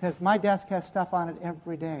aside, because my desk has stuff on it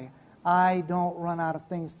every day. I don't run out of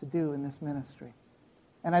things to do in this ministry.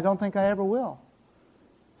 And I don't think I ever will.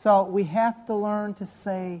 So we have to learn to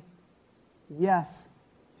say yes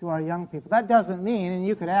to our young people. That doesn't mean, and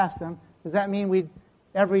you could ask them, does that mean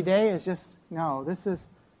every day is just, no, this is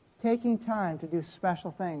taking time to do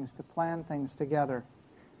special things, to plan things together.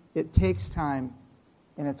 It takes time,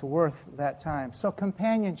 and it's worth that time. So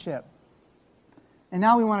companionship. And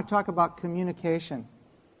now we want to talk about communication.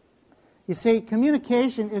 You see,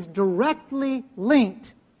 communication is directly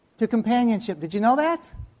linked to companionship. Did you know that?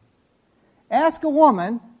 Ask a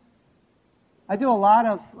woman. I do a lot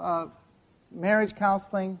of marriage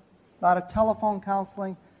counseling, a lot of telephone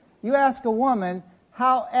counseling. You ask a woman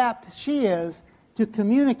how apt she is to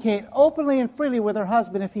communicate openly and freely with her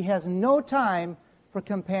husband if he has no time for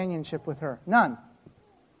companionship with her. None.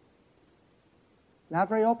 Not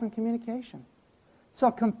very open communication.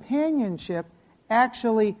 So companionship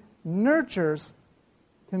actually nurtures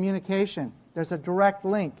communication. There's a direct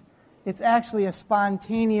link. It's actually a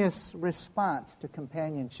spontaneous response to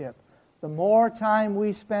companionship. The more time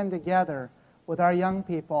we spend together with our young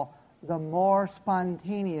people, the more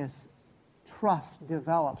spontaneous trust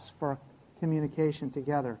develops for communication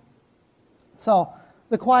together. So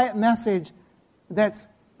the quiet message that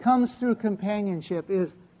comes through companionship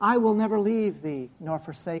is, I will never leave thee nor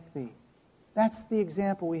forsake thee. That's the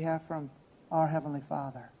example we have from our Heavenly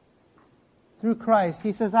Father. Through Christ,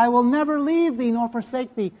 He says, I will never leave thee nor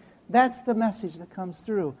forsake thee. That's the message that comes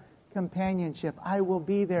through companionship. I will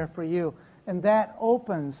be there for you. And that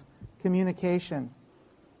opens communication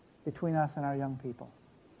between us and our young people.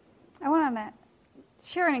 I want to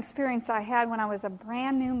share an experience I had when I was a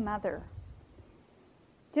brand new mother.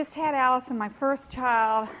 Just had Allison, my first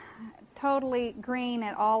child, totally green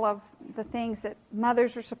at all of the things that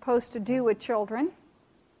mothers are supposed to do with children,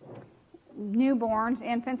 newborns,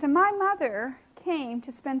 infants, and my mother came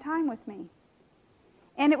to spend time with me.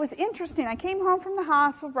 And it was interesting. I came home from the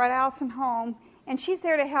hospital, brought Allison home, and she's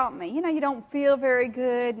there to help me. You don't feel very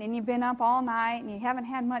good, and you've been up all night, and you haven't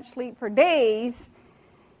had much sleep for days.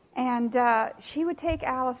 And she would take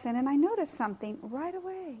Allison, and I noticed something right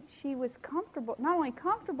away. She was comfortable, not only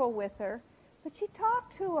comfortable with her, but she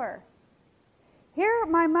talked to her. Here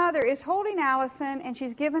my mother is holding Allison, and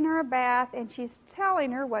she's giving her a bath, and she's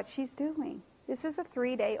telling her what she's doing. This is a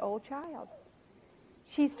 3-day-old child.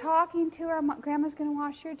 She's talking to her, Grandma's going to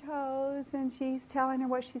wash your toes, and she's telling her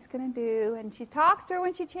what she's going to do. And she talks to her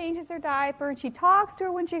when she changes her diaper, and she talks to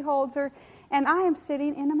her when she holds her. And I am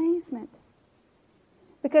sitting in amazement.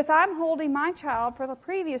 Because I'm holding my child for the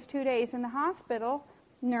previous 2 days in the hospital,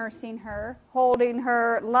 nursing her, holding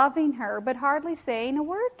her, loving her, but hardly saying a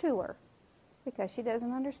word to her because she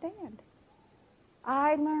doesn't understand.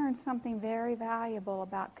 I learned something very valuable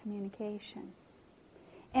about communication.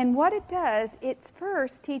 And what it does, it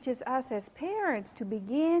first teaches us as parents to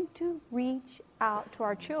begin to reach out to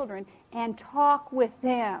our children and talk with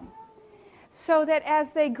them, so that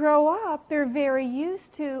as they grow up, they're very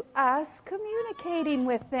used to us communicating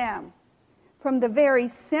with them, from the very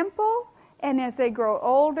simple, and as they grow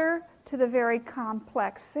older, to the very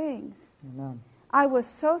complex things. Amen. I was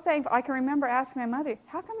so thankful. I can remember asking my mother,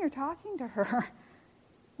 how come you're talking to her?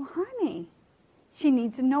 Well, honey, she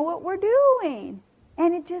needs to know what we're doing.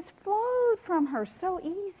 And it just flowed from her so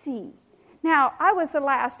easy. Now, I was the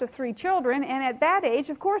last of 3 children, and at that age,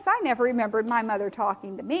 of course, I never remembered my mother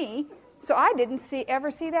talking to me. So I didn't ever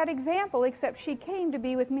see that example, except she came to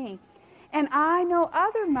be with me. And I know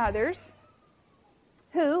other mothers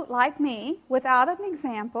who, like me, without an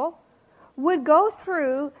example, would go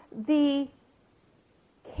through the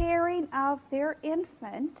caring of their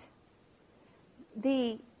infant,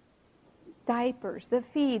 the diapers, the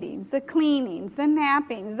feedings, the cleanings, the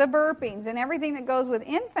nappings, the burpings, and everything that goes with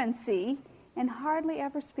infancy, and hardly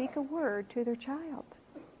ever speak a word to their child.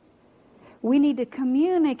 We need to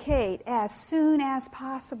communicate as soon as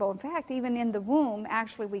possible. In fact, even in the womb,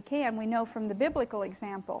 actually we can. We know from the biblical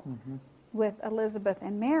example with Elizabeth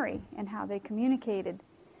and Mary and how they communicated.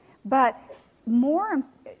 But more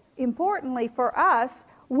importantly for us,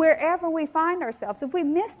 wherever we find ourselves, if we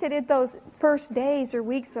missed it at those first days or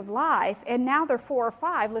weeks of life, and now they're 4 or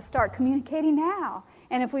 5, let's start communicating now.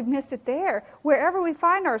 And if we've missed it there, wherever we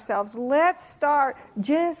find ourselves, let's start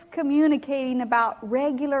just communicating about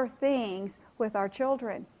regular things with our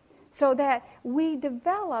children, so that we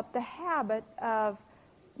develop the habit of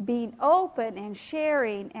being open and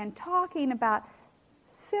sharing and talking about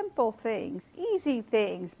simple things, easy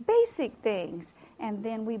things, basic things, and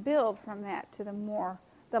then we build from that to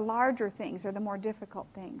the larger things or the more difficult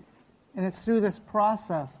things. And it's through this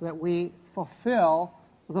process that we fulfill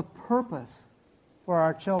the purpose for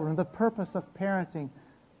our children, the purpose of parenting.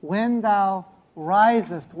 When thou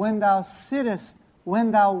risest, when thou sittest,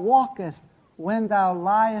 when thou walkest, when thou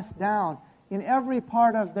liest down, in every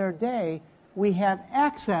part of their day, we have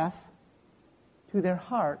access to their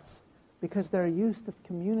hearts because they're used to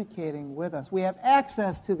communicating with us. We have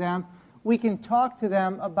access to them. We can talk to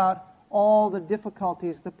them about all the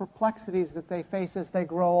difficulties, the perplexities that they face as they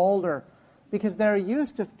grow older, because they're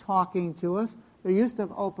used to talking to us, they're used to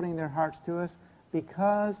opening their hearts to us,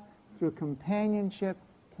 because through companionship,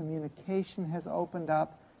 communication has opened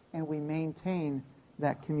up, and we maintain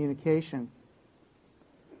that communication.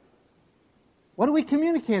 What do we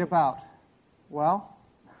communicate about? Well,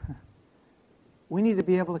 we need to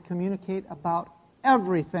be able to communicate about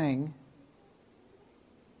everything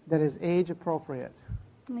that is age appropriate.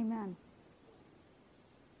 Amen.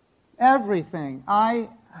 Everything. I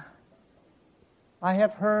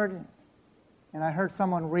have heard, and I heard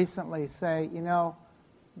someone recently say,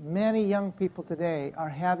 many young people today are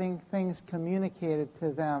having things communicated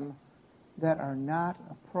to them that are not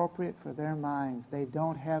appropriate for their minds. They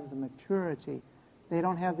don't have the maturity. They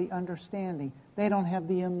don't have the understanding. They don't have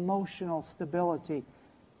the emotional stability.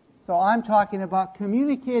 So I'm talking about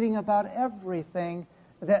communicating about everything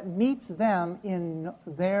that meets them in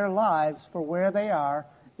their lives for where they are,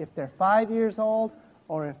 if they're 5 years old,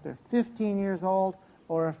 or if they're 15 years old,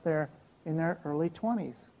 or if they're in their early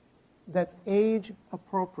 20s. That's age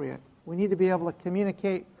appropriate. We need to be able to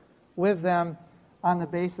communicate with them on the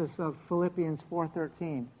basis of Philippians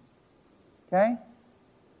 4:13. Okay?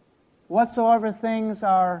 Whatsoever things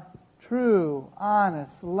are true,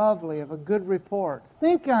 honest, lovely, of a good report.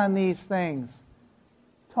 Think on these things.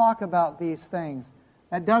 Talk about these things.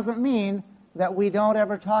 That doesn't mean that we don't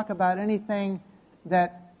ever talk about anything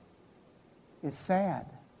that is sad.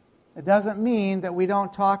 It doesn't mean that we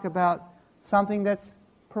don't talk about something that's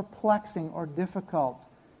perplexing or difficult.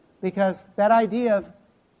 Because that idea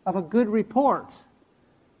of a good report,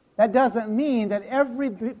 that doesn't mean that every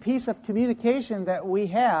piece of communication that we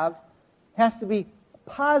have has to be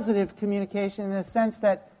positive communication in the sense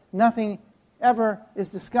that nothing ever is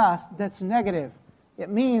discussed that's negative. It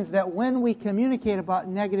means that when we communicate about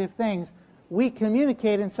negative things, we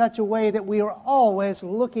communicate in such a way that we are always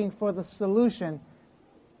looking for the solution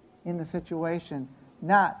in the situation,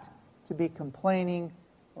 not to be complaining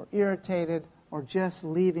or irritated or just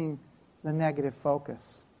leaving the negative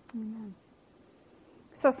focus. Amen.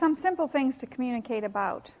 So some simple things to communicate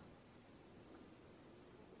about.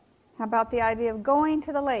 How about the idea of going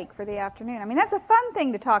to the lake for the afternoon? I mean, that's a fun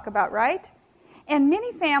thing to talk about, right? And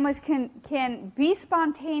many families can be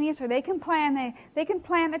spontaneous, or they can plan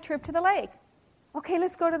a trip to the lake. Okay,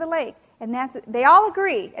 let's go to the lake. And they all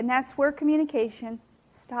agree, and that's where communication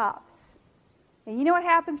stops. And you know what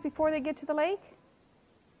happens before they get to the lake?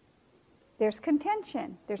 There's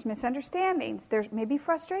contention. There's misunderstandings. There's maybe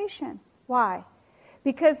frustration. Why?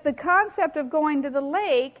 Because the concept of going to the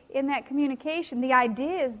lake in that communication, the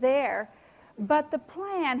idea is there, but the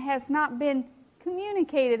plan has not been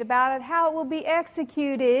communicated about it, how it will be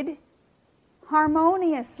executed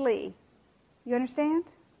harmoniously. You understand?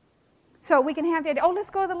 So we can have the idea, oh, let's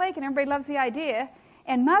go to the lake, and everybody loves the idea.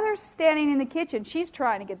 And Mother's standing in the kitchen. She's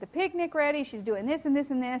trying to get the picnic ready. She's doing this and this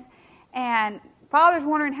and this. And Father's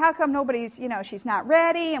wondering how come nobody's, she's not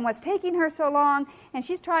ready and what's taking her so long. And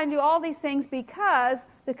she's trying to do all these things because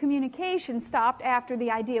the communication stopped after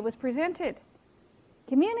the idea was presented.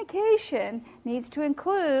 Communication needs to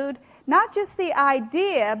include not just the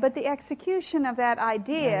idea, but the execution of that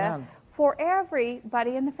idea. Amen. For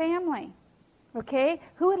everybody in the family. Okay?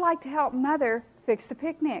 Who would like to help Mother fix the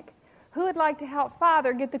picnic? Who would like to help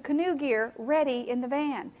Father get the canoe gear ready in the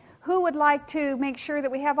van? Who would like to make sure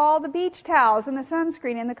that we have all the beach towels and the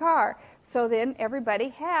sunscreen in the car? So then everybody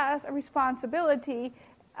has a responsibility,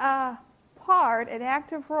 a part, an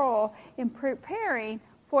active role in preparing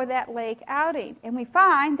for that lake outing. And we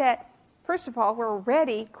find that, first of all, we're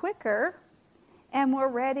ready quicker, and we're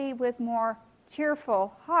ready with more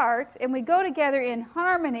cheerful hearts, and we go together in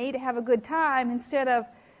harmony to have a good time instead of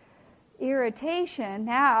irritation.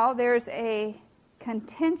 Now there's a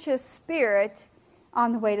contentious spirit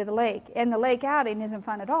on the way to the lake, and the lake outing isn't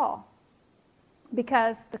fun at all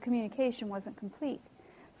because the communication wasn't complete.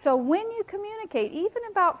 So when you communicate, even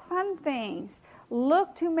about fun things,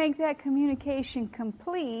 look to make that communication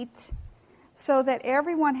complete so that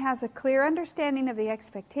everyone has a clear understanding of the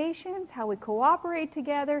expectations, how we cooperate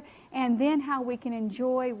together, and then how we can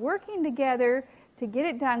enjoy working together to get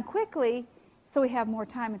it done quickly so we have more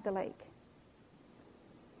time at the lake.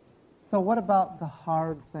 So what about the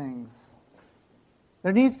hard things?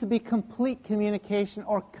 There needs to be complete communication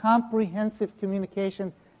or comprehensive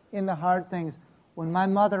communication in the hard things. When my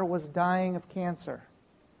mother was dying of cancer,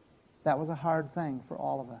 that was a hard thing for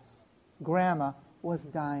all of us. Grandma was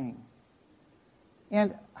dying.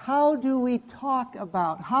 And how do we talk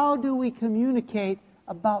about, how do we communicate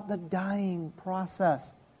about the dying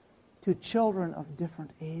process to children of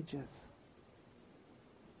different ages?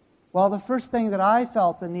 Well, the first thing that I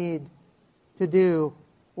felt the need to do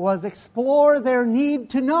was explore their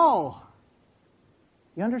need to know.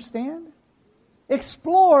 You understand?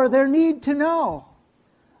 Explore their need to know.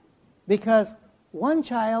 Because one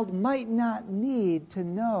child might not need to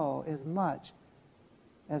know as much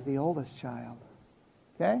as the oldest child.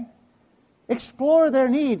 Okay? Explore their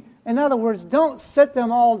need. In other words, don't sit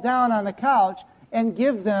them all down on the couch and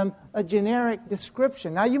give them a generic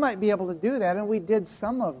description. Now, you might be able to do that, and we did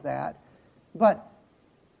some of that, but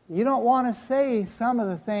you don't want to say some of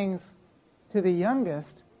the things to the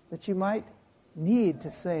youngest that you might need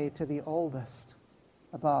to say to the oldest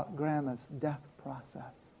about Grandma's death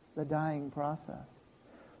process, the dying process.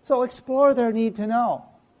 So explore their need to know.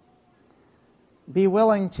 Be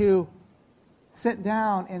willing to sit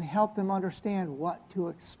down and help them understand what to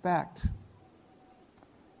expect.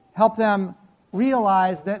 Help them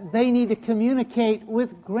realize that they need to communicate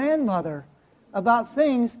with grandmother about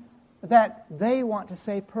things that they want to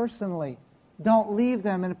say personally. Don't leave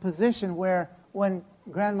them in a position where when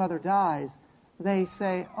grandmother dies, they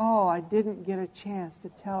say, oh, I didn't get a chance to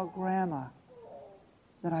tell Grandma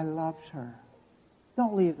that I loved her.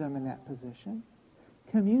 Don't leave them in that position.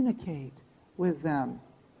 Communicate with them.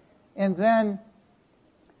 And then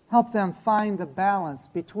help them find the balance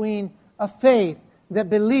between a faith that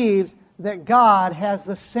believes that God has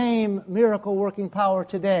the same miracle-working power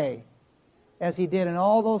today as He did in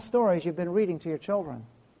all those stories you've been reading to your children.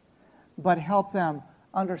 But help them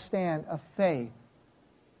understand a faith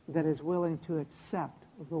that is willing to accept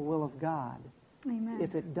the will of God. Amen.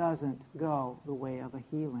 If it doesn't go the way of a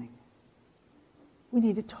healing. We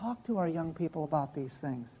need to talk to our young people about these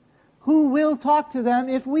things. Who will talk to them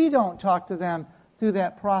if we don't talk to them through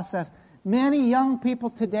that process? Many young people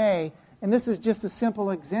today, and this is just a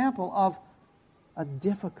simple example of a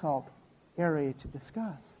difficult area to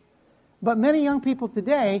discuss. But many young people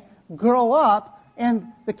today grow up and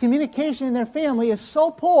the communication in their family is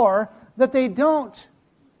so poor that they don't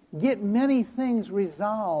get many things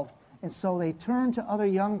resolved. And so they turn to other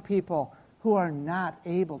young people who are not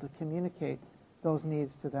able to communicate those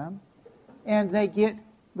needs to them. And they get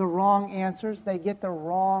the wrong answers. They get the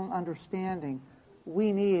wrong understanding.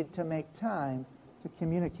 We need to make time to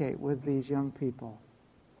communicate with these young people.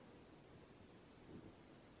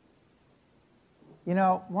 You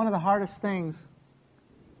know, one of the hardest things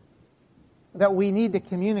that we need to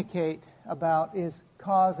communicate about is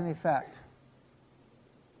cause and effect.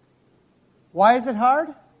 Why is it hard?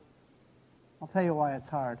 I'll tell you why it's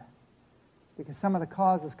hard. Because some of the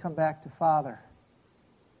causes come back to father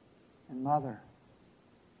and mother.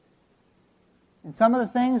 And some of the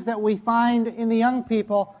things that we find in the young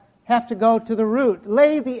people have to go to the root.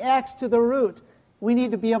 Lay the axe to the root. We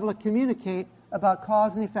need to be able to communicate about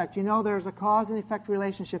cause and effect. You know, there's a cause and effect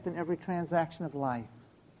relationship in every transaction of life.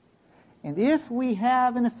 And if we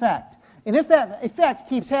have an effect, and if that effect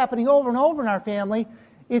keeps happening over and over in our family,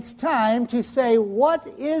 it's time to say, what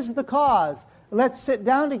is the cause? Let's sit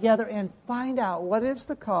down together and find out what is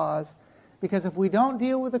the cause, because if we don't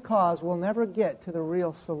deal with the cause, we'll never get to the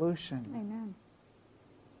real solution. Amen.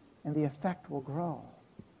 And the effect will grow.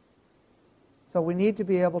 So we need to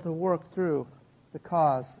be able to work through the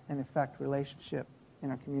cause and effect relationship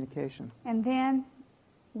in our communication. And then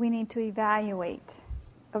we need to evaluate.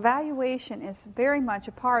 Evaluation is very much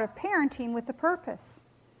a part of parenting with a purpose.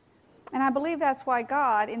 And I believe that's why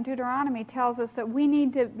God in Deuteronomy tells us that we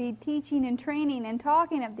need to be teaching and training and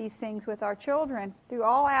talking of these things with our children through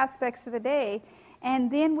all aspects of the day.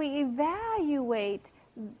 And then we evaluate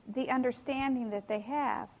the understanding that they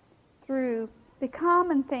have through the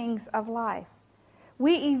common things of life.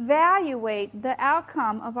 We evaluate the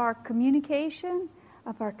outcome of our communication,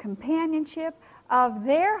 of our companionship, of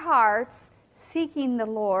their hearts seeking the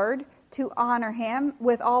Lord to honor Him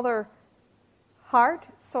with all their heart,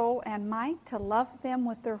 soul, and might, to love them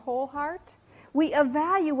with their whole heart. We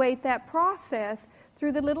evaluate that process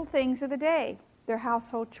through the little things of the day, their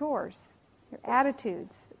household chores, their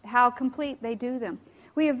attitudes, how complete they do them.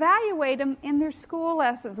 We evaluate them in their school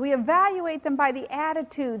lessons. We evaluate them by the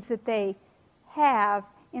attitudes that they have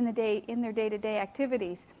in their day-to-day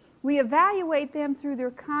activities. We evaluate them through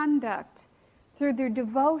their conduct, through their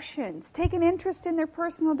devotions. Take an interest in their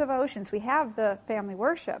personal devotions. We have the family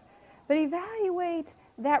worship. But evaluate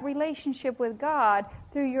that relationship with God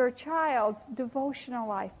through your child's devotional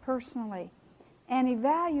life personally. And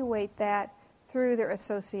evaluate that through their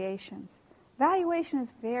associations. Evaluation is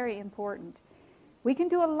very important. We can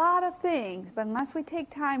do a lot of things, but unless we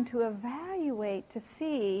take time to evaluate to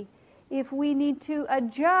see if we need to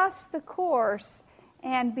adjust the course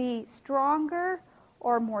and be stronger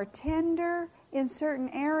or more tender in certain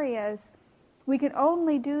areas, we can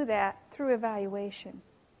only do that through evaluation.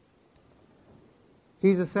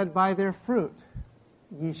 Jesus said, by their fruit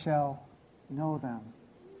ye shall know them.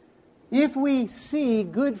 If we see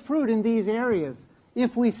good fruit in these areas,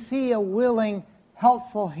 if we see a willing,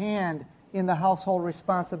 helpful hand in the household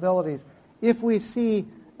responsibilities, if we see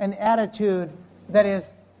an attitude that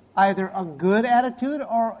is either a good attitude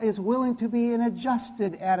or is willing to be an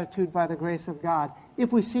adjusted attitude by the grace of God,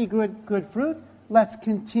 if we see good fruit, let's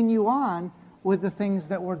continue on with the things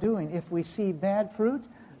that we're doing. If we see bad fruit,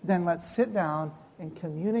 then let's sit down and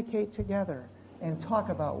communicate together and talk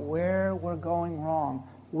about where we're going wrong,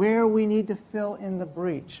 where we need to fill in the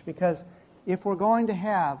breach. Because if we're going to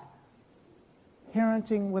have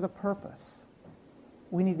parenting with a purpose,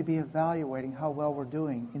 we need to be evaluating how well we're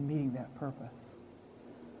doing in meeting that purpose.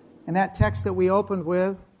 And that text that we opened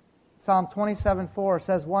with, Psalm 27:4,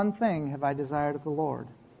 says, one thing have I desired of the Lord,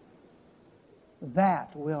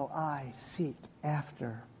 that will I seek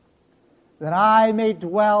after, that I may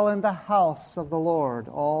dwell in the house of the Lord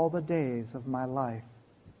all the days of my life.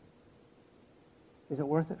 Is it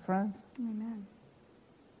worth it, friends? Amen.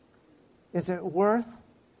 Is it worth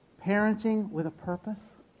parenting with a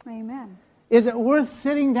purpose? Amen. Is it worth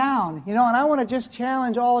sitting down? You know, and I want to just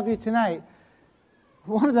challenge all of you tonight.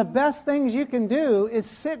 One of the best things you can do is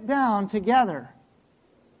sit down together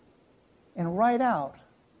and write out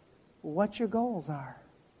what your goals are.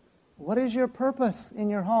 What is your purpose in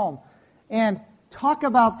your home? And talk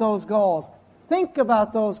about those goals. Think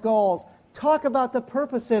about those goals. Talk about the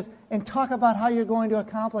purposes and talk about how you're going to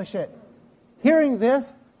accomplish it. Hearing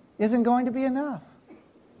this isn't going to be enough.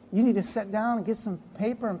 You need to sit down and get some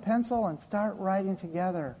paper and pencil and start writing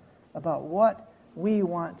together about what we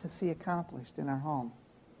want to see accomplished in our home.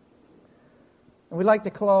 And we'd like to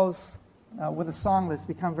close with a song that's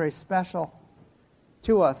become very special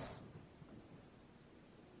to us.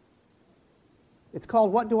 It's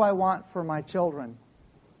called What Do I Want for My Children?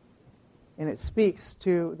 And it speaks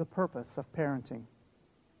to the purpose of parenting.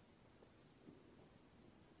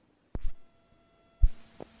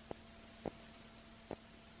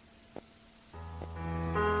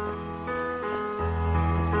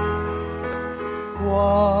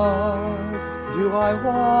 What do I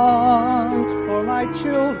want for my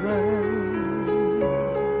children?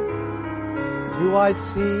 Do I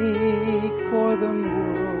seek for them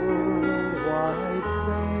worldwide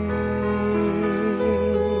fame?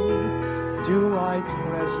 Do I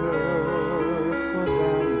treasure for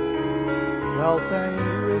them wealth and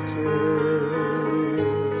riches.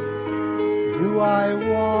 Do I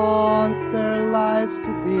want their lives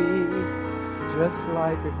to be just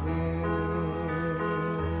like his?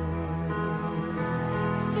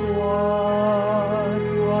 What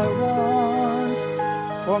do I want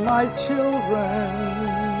for my children?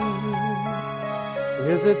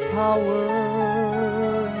 Is it power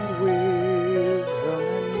and wisdom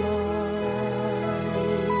and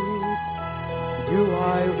might? Do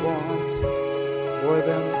I want for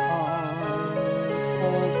them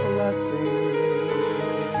untold blessings?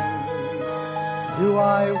 Do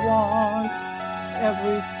I want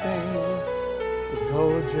everything to go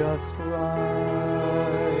just right?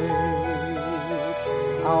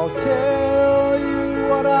 I'll tell you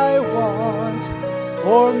what I want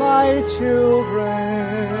for my children.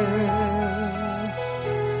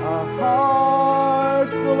 A heart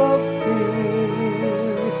full of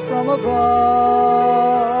peace from above.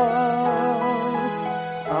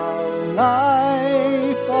 A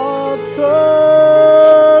life of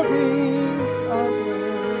serving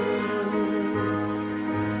others.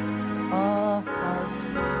 A heart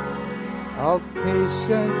of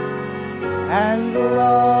patience and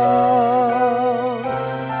love.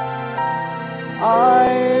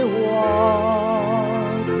 I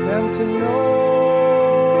want them to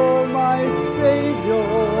know my Savior,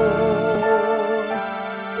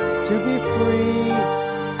 to be free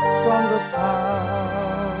from the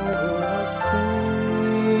power of sin.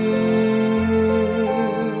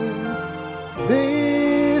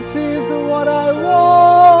 This is what I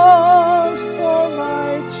want for my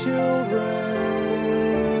children.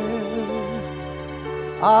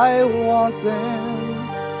 I want them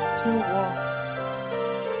to walk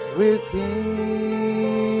with him.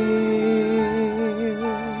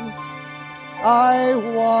 I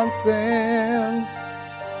want them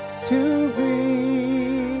to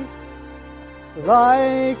be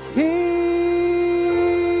like him.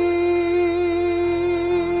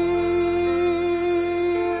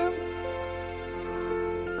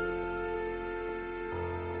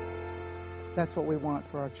 That's what we want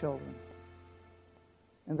for our children.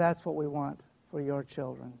 And that's what we want for your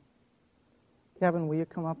children. Kevin, will you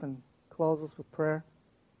come up and close us with prayer?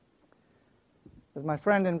 As my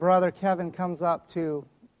friend and brother Kevin comes up to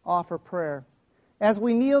offer prayer, as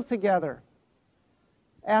we kneel together,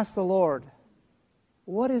 ask the Lord,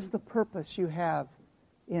 what is the purpose you have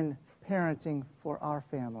in parenting for our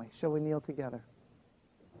family? Shall we kneel together?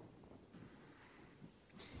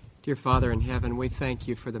 Dear Father in heaven, we thank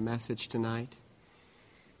you for the message tonight,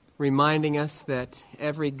 reminding us that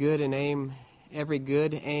every good aim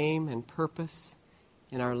and purpose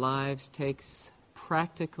in our lives takes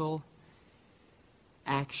practical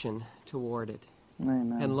action toward it.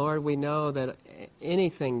 Amen. And Lord, we know that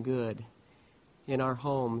anything good in our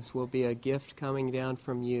homes will be a gift coming down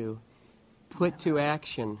from you, put to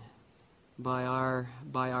action by our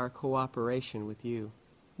cooperation with you.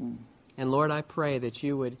 And Lord, I pray that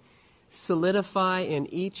you would solidify in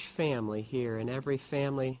each family here, in every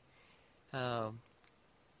family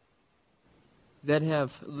that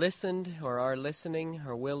have listened or are listening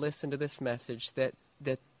or will listen to this message, that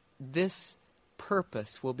this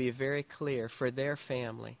purpose will be very clear for their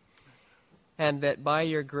family. And that by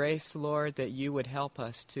your grace, Lord, that you would help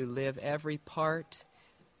us to live every part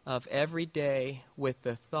of every day with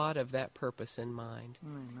the thought of that purpose in mind.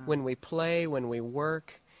 Amen. When we play, when we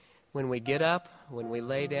work, when we get up, when we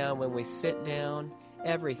lay down, when we sit down,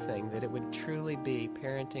 everything, that it would truly be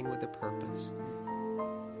parenting with a purpose.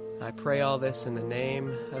 I pray all this in the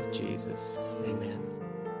name of Jesus. Amen.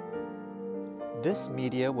 This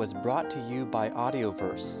media was brought to you by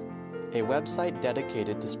Audioverse, a website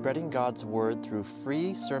dedicated to spreading God's Word through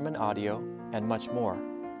free sermon audio and much more.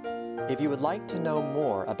 If you would like to know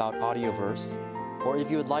more about Audioverse, or if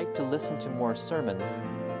you would like to listen to more sermons,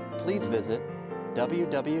 please visit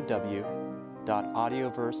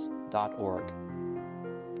www.audioverse.org.